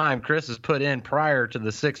the time Chris has put in prior to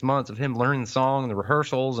the 6 months of him learning the song, the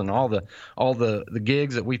rehearsals, and all the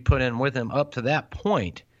gigs that we've put in with him up to that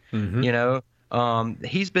point. Mm-hmm.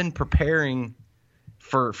 He's been preparing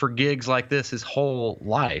for gigs like this his whole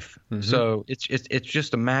life. Mm-hmm. So it's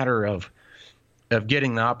just a matter of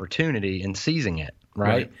getting the opportunity and seizing it,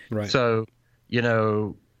 right? Right. So,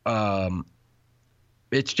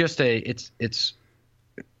 it's just the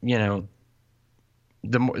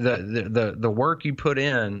work you put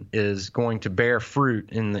in is going to bear fruit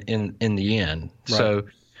in the end. Right. So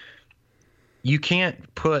you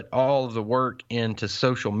can't put all of the work into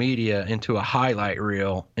social media, into a highlight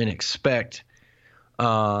reel, and expect,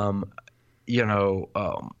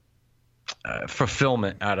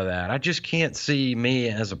 fulfillment out of that. I just can't see me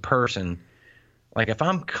as a person. Like, if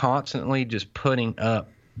I'm constantly just putting up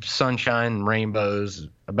sunshine and rainbows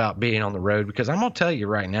about being on the road, because I'm going to tell you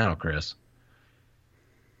right now, Chris,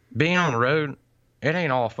 being on the road, it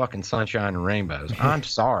ain't all fucking sunshine and rainbows. I'm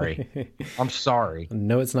sorry. I'm sorry.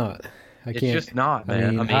 No, it's not. It's just not,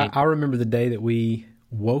 man. I remember the day that we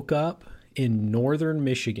woke up in northern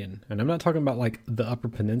Michigan, and I'm not talking about like the Upper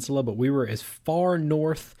Peninsula, but we were as far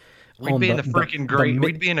north We'd be in the freaking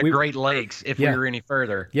we'd be in the Great Lakes if we were any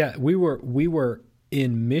further. Yeah, we were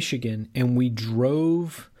in Michigan, and we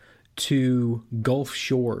drove to Gulf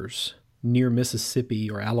Shores near Mississippi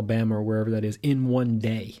or Alabama or wherever that is in one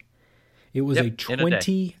day. It was a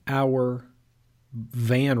 20-hour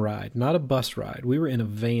van ride, not a bus ride. We were in a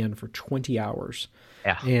van for 20 hours.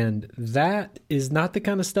 Yeah. And that is not the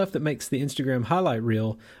kind of stuff that makes the Instagram highlight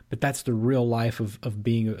reel, but that's the real life of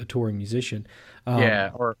being a touring musician.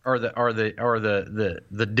 Or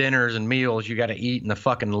the dinners and meals you got to eat in the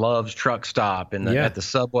fucking Love's truck stop at the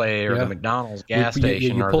Subway or the McDonald's gas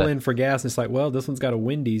station. You pull in for gas, and it's like, well, this one's got a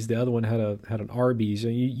Wendy's, the other one had an Arby's.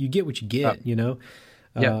 You get what you get, you know.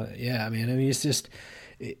 Yeah, man. I mean, it's just,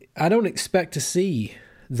 I don't expect to see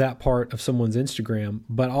that part of someone's Instagram,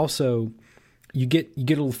 but also you get a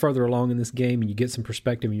little further along in this game and you get some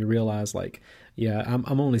perspective and you realize, like, yeah,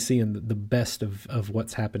 I'm only seeing the best of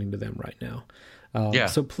what's happening to them right now.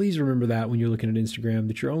 So please remember that when you're looking at Instagram,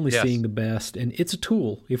 that you're only seeing the best, and it's a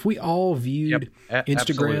tool. If we all viewed Instagram,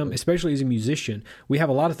 absolutely, especially as a musician, we have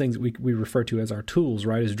a lot of things that we refer to as our tools,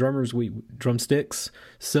 right? As drummers, drumsticks,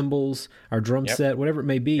 cymbals, our drum set, whatever it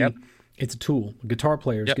may be. It's a tool. Guitar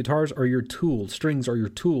players, guitars are your tool. Strings are your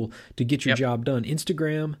tool to get your job done.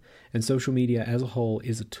 Instagram and social media as a whole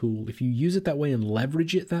is a tool. If you use it that way and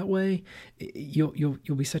leverage it that way, you'll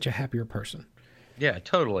be such a happier person. Yeah,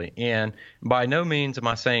 totally. And by no means am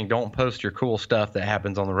I saying don't post your cool stuff that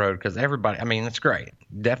happens on the road, because everybody, I mean, that's great.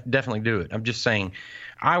 Definitely do it. I'm just saying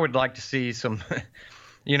I would like to see some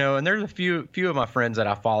you know, and there's a few of my friends that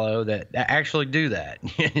I follow that actually do that.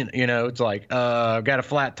 You know, it's like, I've got a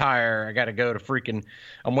flat tire. I got to go to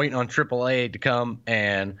I'm waiting on AAA to come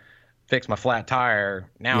and fix my flat tire.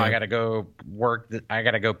 Now I got to go I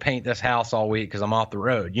got to go paint this house all week because I'm off the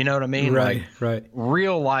road. You know what I mean? Right, like, right.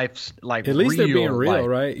 Real life's like, at least they're being real, life.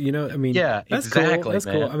 Right? You know, I mean, yeah, that's exactly, cool. That's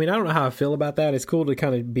man. cool. I mean, I don't know how I feel about that. It's cool to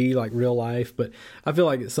kind of be like real life, but I feel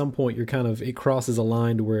like at some point it crosses a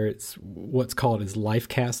line to where it's what's called as life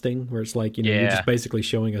casting, where it's like, you know, you're just basically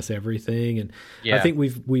showing us everything. And I think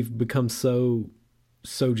we've become so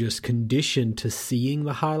just conditioned to seeing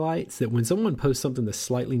the highlights that when someone posts something that's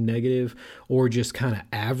slightly negative or just kind of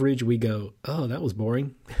average, we go, oh, that was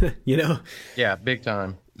boring. You know? Yeah, big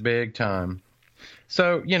time.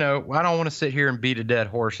 So, you know, I don't want to sit here and beat a dead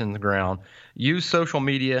horse in the ground. Use social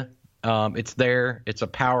media. It's there. It's a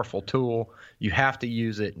powerful tool. You have to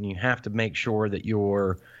use it, and you have to make sure that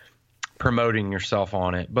you're promoting yourself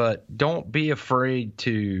on it. But don't be afraid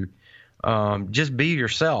to just be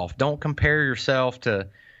yourself. Don't compare yourself to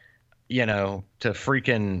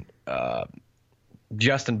freaking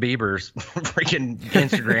Justin Bieber's freaking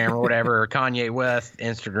Instagram or whatever, or Kanye West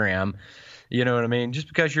Instagram. You know what I mean? Just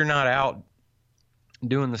because you're not out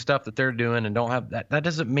doing the stuff that they're doing and don't have that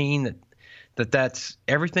doesn't mean that's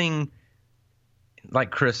everything.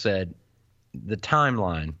 Like Chris said, the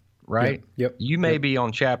timeline, right? Yep. You may be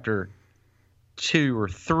on chapter 2 or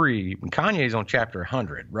 3 when Kanye's on chapter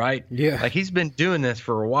 100, right? Yeah. Like, he's been doing this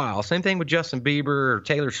for a while. Same thing with Justin Bieber or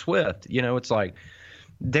Taylor Swift. You know, it's like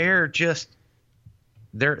they're ahead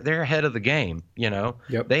of the game, you know.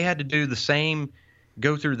 Yep. They had to do the same,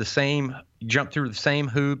 jump through the same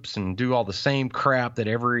hoops and do all the same crap that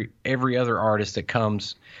every other artist that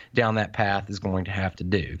comes down that path is going to have to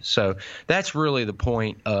do. So that's really the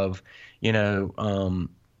point of, you know,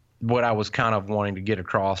 what I was kind of wanting to get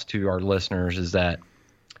across to our listeners is that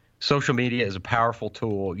social media is a powerful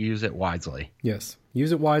tool. Use it wisely. Yes.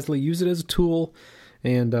 Use it wisely. Use it as a tool,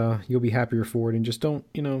 and you'll be happier for it. And just don't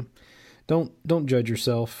judge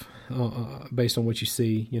yourself based on what you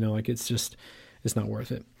see. You know, like, it's not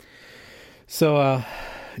worth it. So,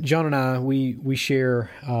 John and I, we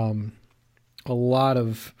share a lot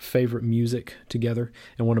of favorite music together,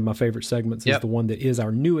 and one of my favorite segments is the one that is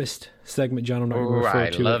our newest segment. John, I'm not going to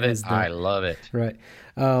refer to it as I love it. Right.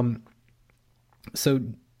 So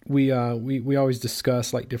we always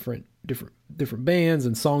discuss like different bands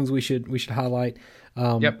and songs we should highlight.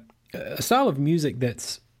 A style of music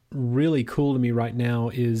that's really cool to me right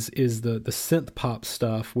now is the synth pop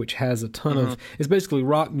stuff, which has a ton of, it's basically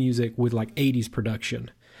rock music with like 80s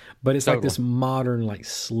production. But it's like this modern, like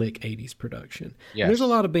slick 80s production. Yes. There's a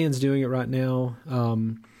lot of bands doing it right now.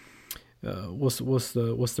 What's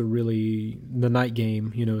the Night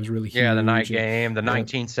Game, you know, is really huge. Yeah, the Night Game, the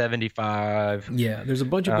 1975. Yeah, there's a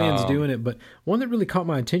bunch of bands doing it, but one that really caught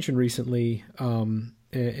my attention recently, and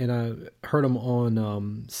I heard them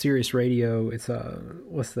on Sirius Radio. It's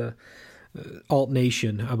Alt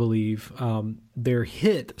Nation, I believe. Their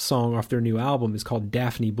hit song off their new album is called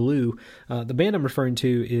Daphne Blue. The band I'm referring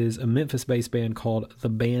to is a Memphis-based band called the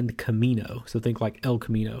band Camino. So think like El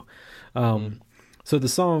Camino. So the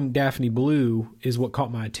song Daphne Blue is what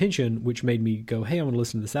caught my attention, which made me go, hey, I'm going to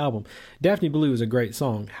listen to this album. Daphne Blue is a great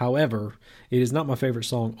song. However, it is not my favorite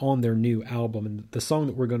song on their new album. And the song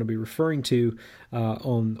that we're going to be referring to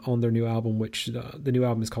on their new album, which the new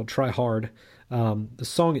album is called Try Hard, the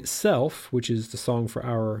song itself, which is the song for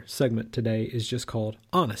our segment today, is just called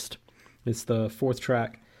Honest. It's the 4th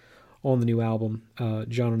track on the new album.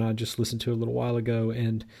 John and I just listened to it a little while ago,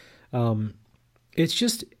 and it's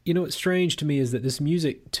just, what's strange to me is that this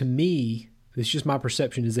music, to me, it's just my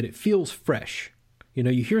perception, is that it feels fresh. You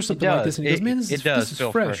hear something like this and it goes, man, this is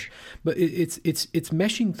fresh. But it's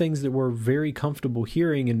meshing things that we're very comfortable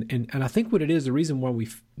hearing. And I think what it is, the reason why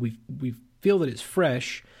we feel that it's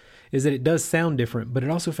fresh is that it does sound different, but it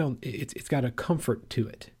also it's got a comfort to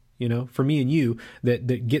it, for me and you that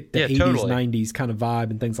get the 80s, totally. 90s kind of vibe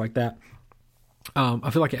and things like that. I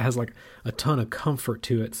feel like it has like a ton of comfort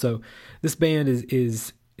to it. So this band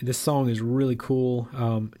this song is really cool.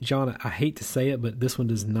 John, I hate to say it, but this one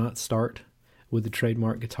does not start with the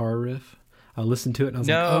trademark guitar riff. I listened to it and I was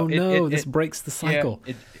like, oh no, this breaks the cycle.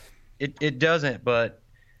 Yeah, it doesn't, but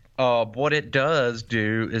what it does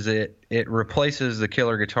do is it replaces the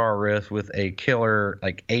killer guitar riff with a killer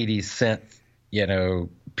like 80s synth,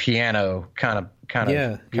 piano kind of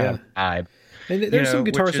vibe. And there's some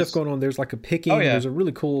guitar stuff going on. There's like a picking. There's a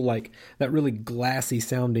really cool, like that really glassy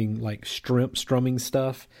sounding, like strumming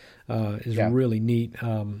stuff is really neat.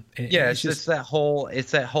 It's that whole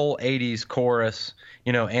 80s chorus,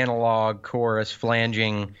 analog chorus,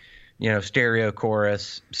 flanging, stereo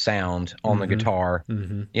chorus sound on the guitar.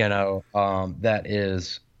 Mm-hmm. That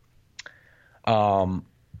is,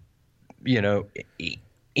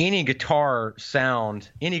 any guitar sound,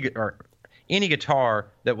 any guitar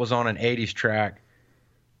that was on an 80s track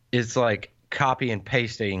is like copy and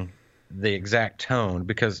pasting the exact tone,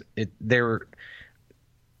 because they were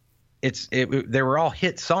all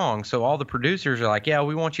hit songs. So all the producers are like, yeah,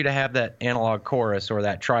 we want you to have that analog chorus or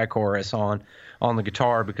that tri-chorus on the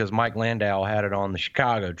guitar because Mike Landau had it on the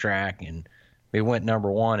Chicago track and it went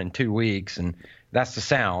number 1 in 2 weeks, and that's the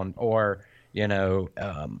sound. Or, you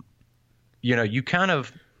kind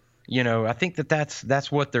of, I think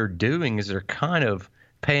that's what they're doing, is they're kind of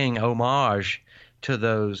paying homage to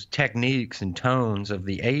those techniques and tones of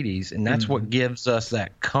the 80s, and that's what gives us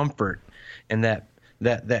that comfort and that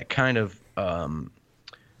kind of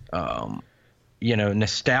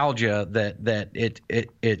nostalgia that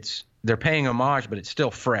it's they're paying homage, but it's still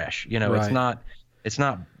fresh. Right. It's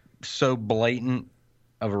not so blatant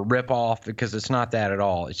of a ripoff, because it's not that at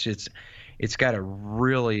all. It's got a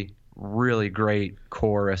really, really great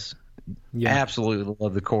chorus. Yeah. Absolutely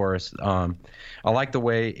love the chorus. I like the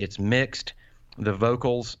way it's mixed. The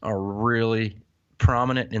vocals are really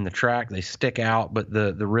prominent in the track. They stick out, but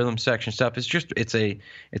the rhythm section stuff is just it's a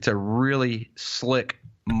really slick,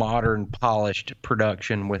 modern, polished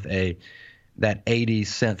production with that 80s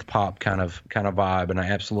synth pop kind of vibe, and I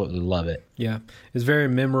absolutely love it. Yeah, it's a very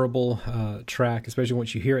memorable track, especially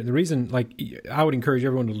once you hear it. And the reason, like, I would encourage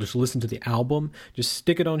everyone to just listen to the album, just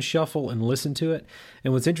stick it on shuffle and listen to it.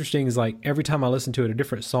 And what's interesting is, like, every time I listen to it, a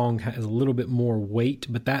different song has a little bit more weight,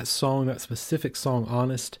 but that specific song,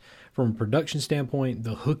 Honest, from a production standpoint,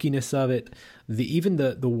 the hookiness of it, even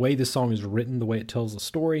the way the song is written, the way it tells the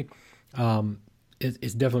story,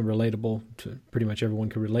 it's definitely relatable to pretty much everyone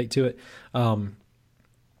can relate to it.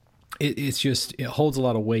 It holds a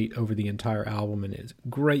lot of weight over the entire album, and it's a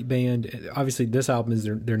great band. Obviously, this album is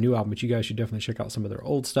their new album, but you guys should definitely check out some of their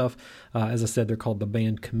old stuff. As I said, they're called the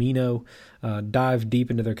band Camino. Dive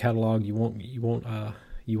deep into their catalog. You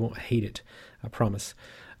won't hate it. I promise.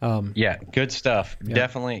 Good stuff. Yeah.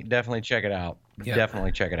 Definitely check it out. Yeah.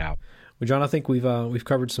 Definitely check it out. Well, John, I think we've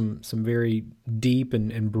covered some very deep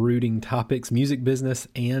and brooding topics, music business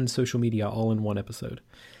and social media, all in one episode.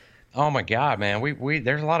 Oh my God, man! We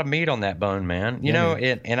there's a lot of meat on that bone, man.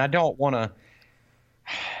 And I don't want to,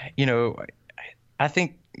 I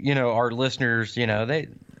think our listeners,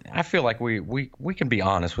 I feel like we can be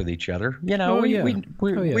honest with each other. We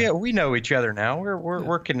know each other now.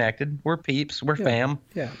 We're connected. We're peeps. We're fam.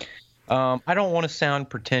 Yeah. I don't want to sound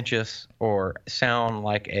pretentious or sound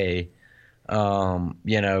like a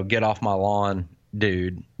get off my lawn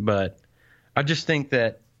dude, but I just think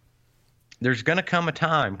that there's going to come a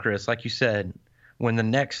time, Chris, like you said, when the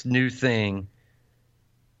next new thing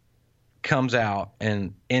comes out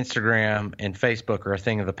and Instagram and Facebook are a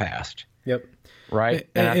thing of the past. Yep. Right.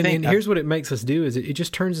 And here's what it makes us do is it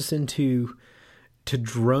just turns us into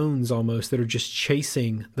drones almost that are just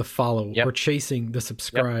chasing the follow or chasing the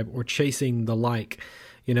subscribe or chasing the like,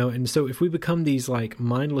 and so if we become these like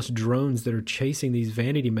mindless drones that are chasing these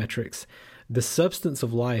vanity metrics, the substance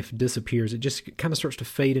of life disappears. It just kind of starts to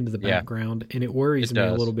fade into the background, and it worries me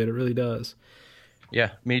a little bit. It really does.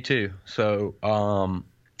 Yeah, me too. So,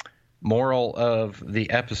 moral of the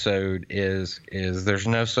episode is there's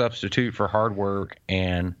no substitute for hard work,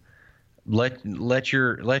 and let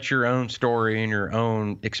your own story and your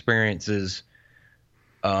own experiences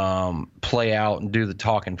play out and do the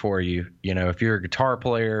talking for you. You know, if you're a guitar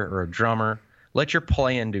player or a drummer, let your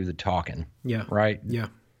playing do the talking. Yeah. Right? Yeah.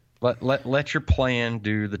 Let your playing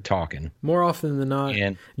do the talking. More often than not,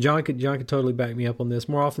 and John could totally back me up on this.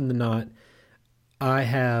 More often than not,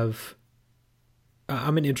 I'm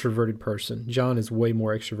an introverted person. John is way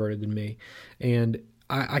more extroverted than me. And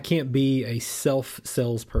I can't be a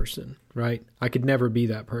self-sales person, right? I could never be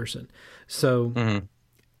that person. So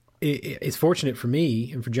it's fortunate for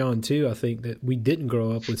me and for John too, I think, that we didn't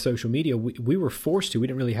grow up with social media. We were forced to. We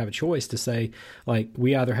didn't really have a choice to say, like,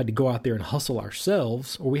 we either had to go out there and hustle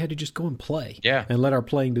ourselves, or we had to just go and play and let our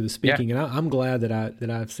playing do the speaking. Yeah. And I'm glad that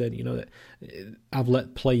I've said, you know, that I've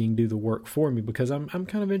let playing do the work for me, because I'm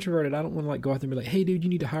kind of introverted. I don't want to like go out there and be like, hey dude,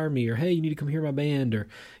 you need to hire me, or hey, you need to come hear my band, or,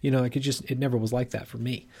 you know, like it never was like that for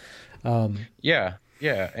me. Yeah.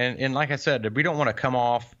 And like I said, we don't want to come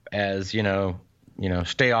off as, you know,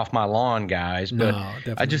 stay off my lawn guys, but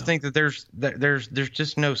no, I just think that there's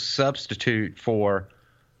just no substitute for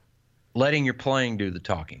letting your playing do the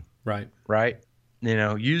talking. Right. You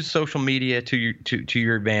know, use social media to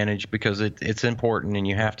your advantage, because it's important, and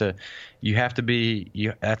you have to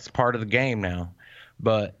be that's part of the game now.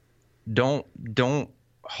 But don't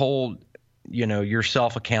hold, you know,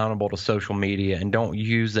 yourself accountable to social media, and don't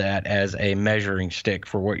use that as a measuring stick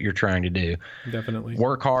for what you're trying to do. Definitely.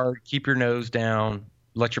 Work hard, keep your nose down,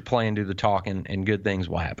 let your playing do the talking, and good things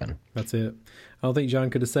will happen. That's it. I don't think John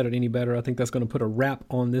could have said it any better. I think that's going to put a wrap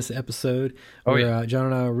on this episode. John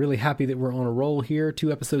and I are really happy that we're on a roll here.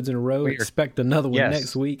 2 episodes in a row. Expect another one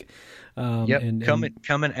next week.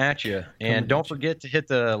 Coming at you. And don't forget to hit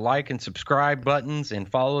the like and subscribe buttons, and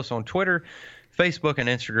follow us on Twitter, Facebook, and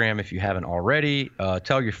Instagram if you haven't already.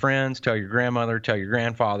 Tell your friends, tell your grandmother, tell your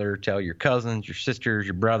grandfather, tell your cousins, your sisters,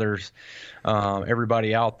 your brothers,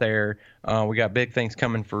 everybody out there. We got big things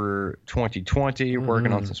coming for 2020.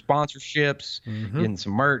 Working on some sponsorships, getting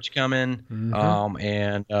some merch coming.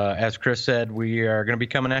 And as Chris said, we are going to be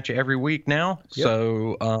coming at you every week now. Yep.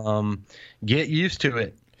 So get used to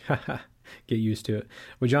it. Get used to it.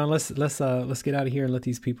 Well, John, let's get out of here and let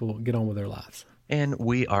these people get on with their lives. And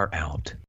we are out.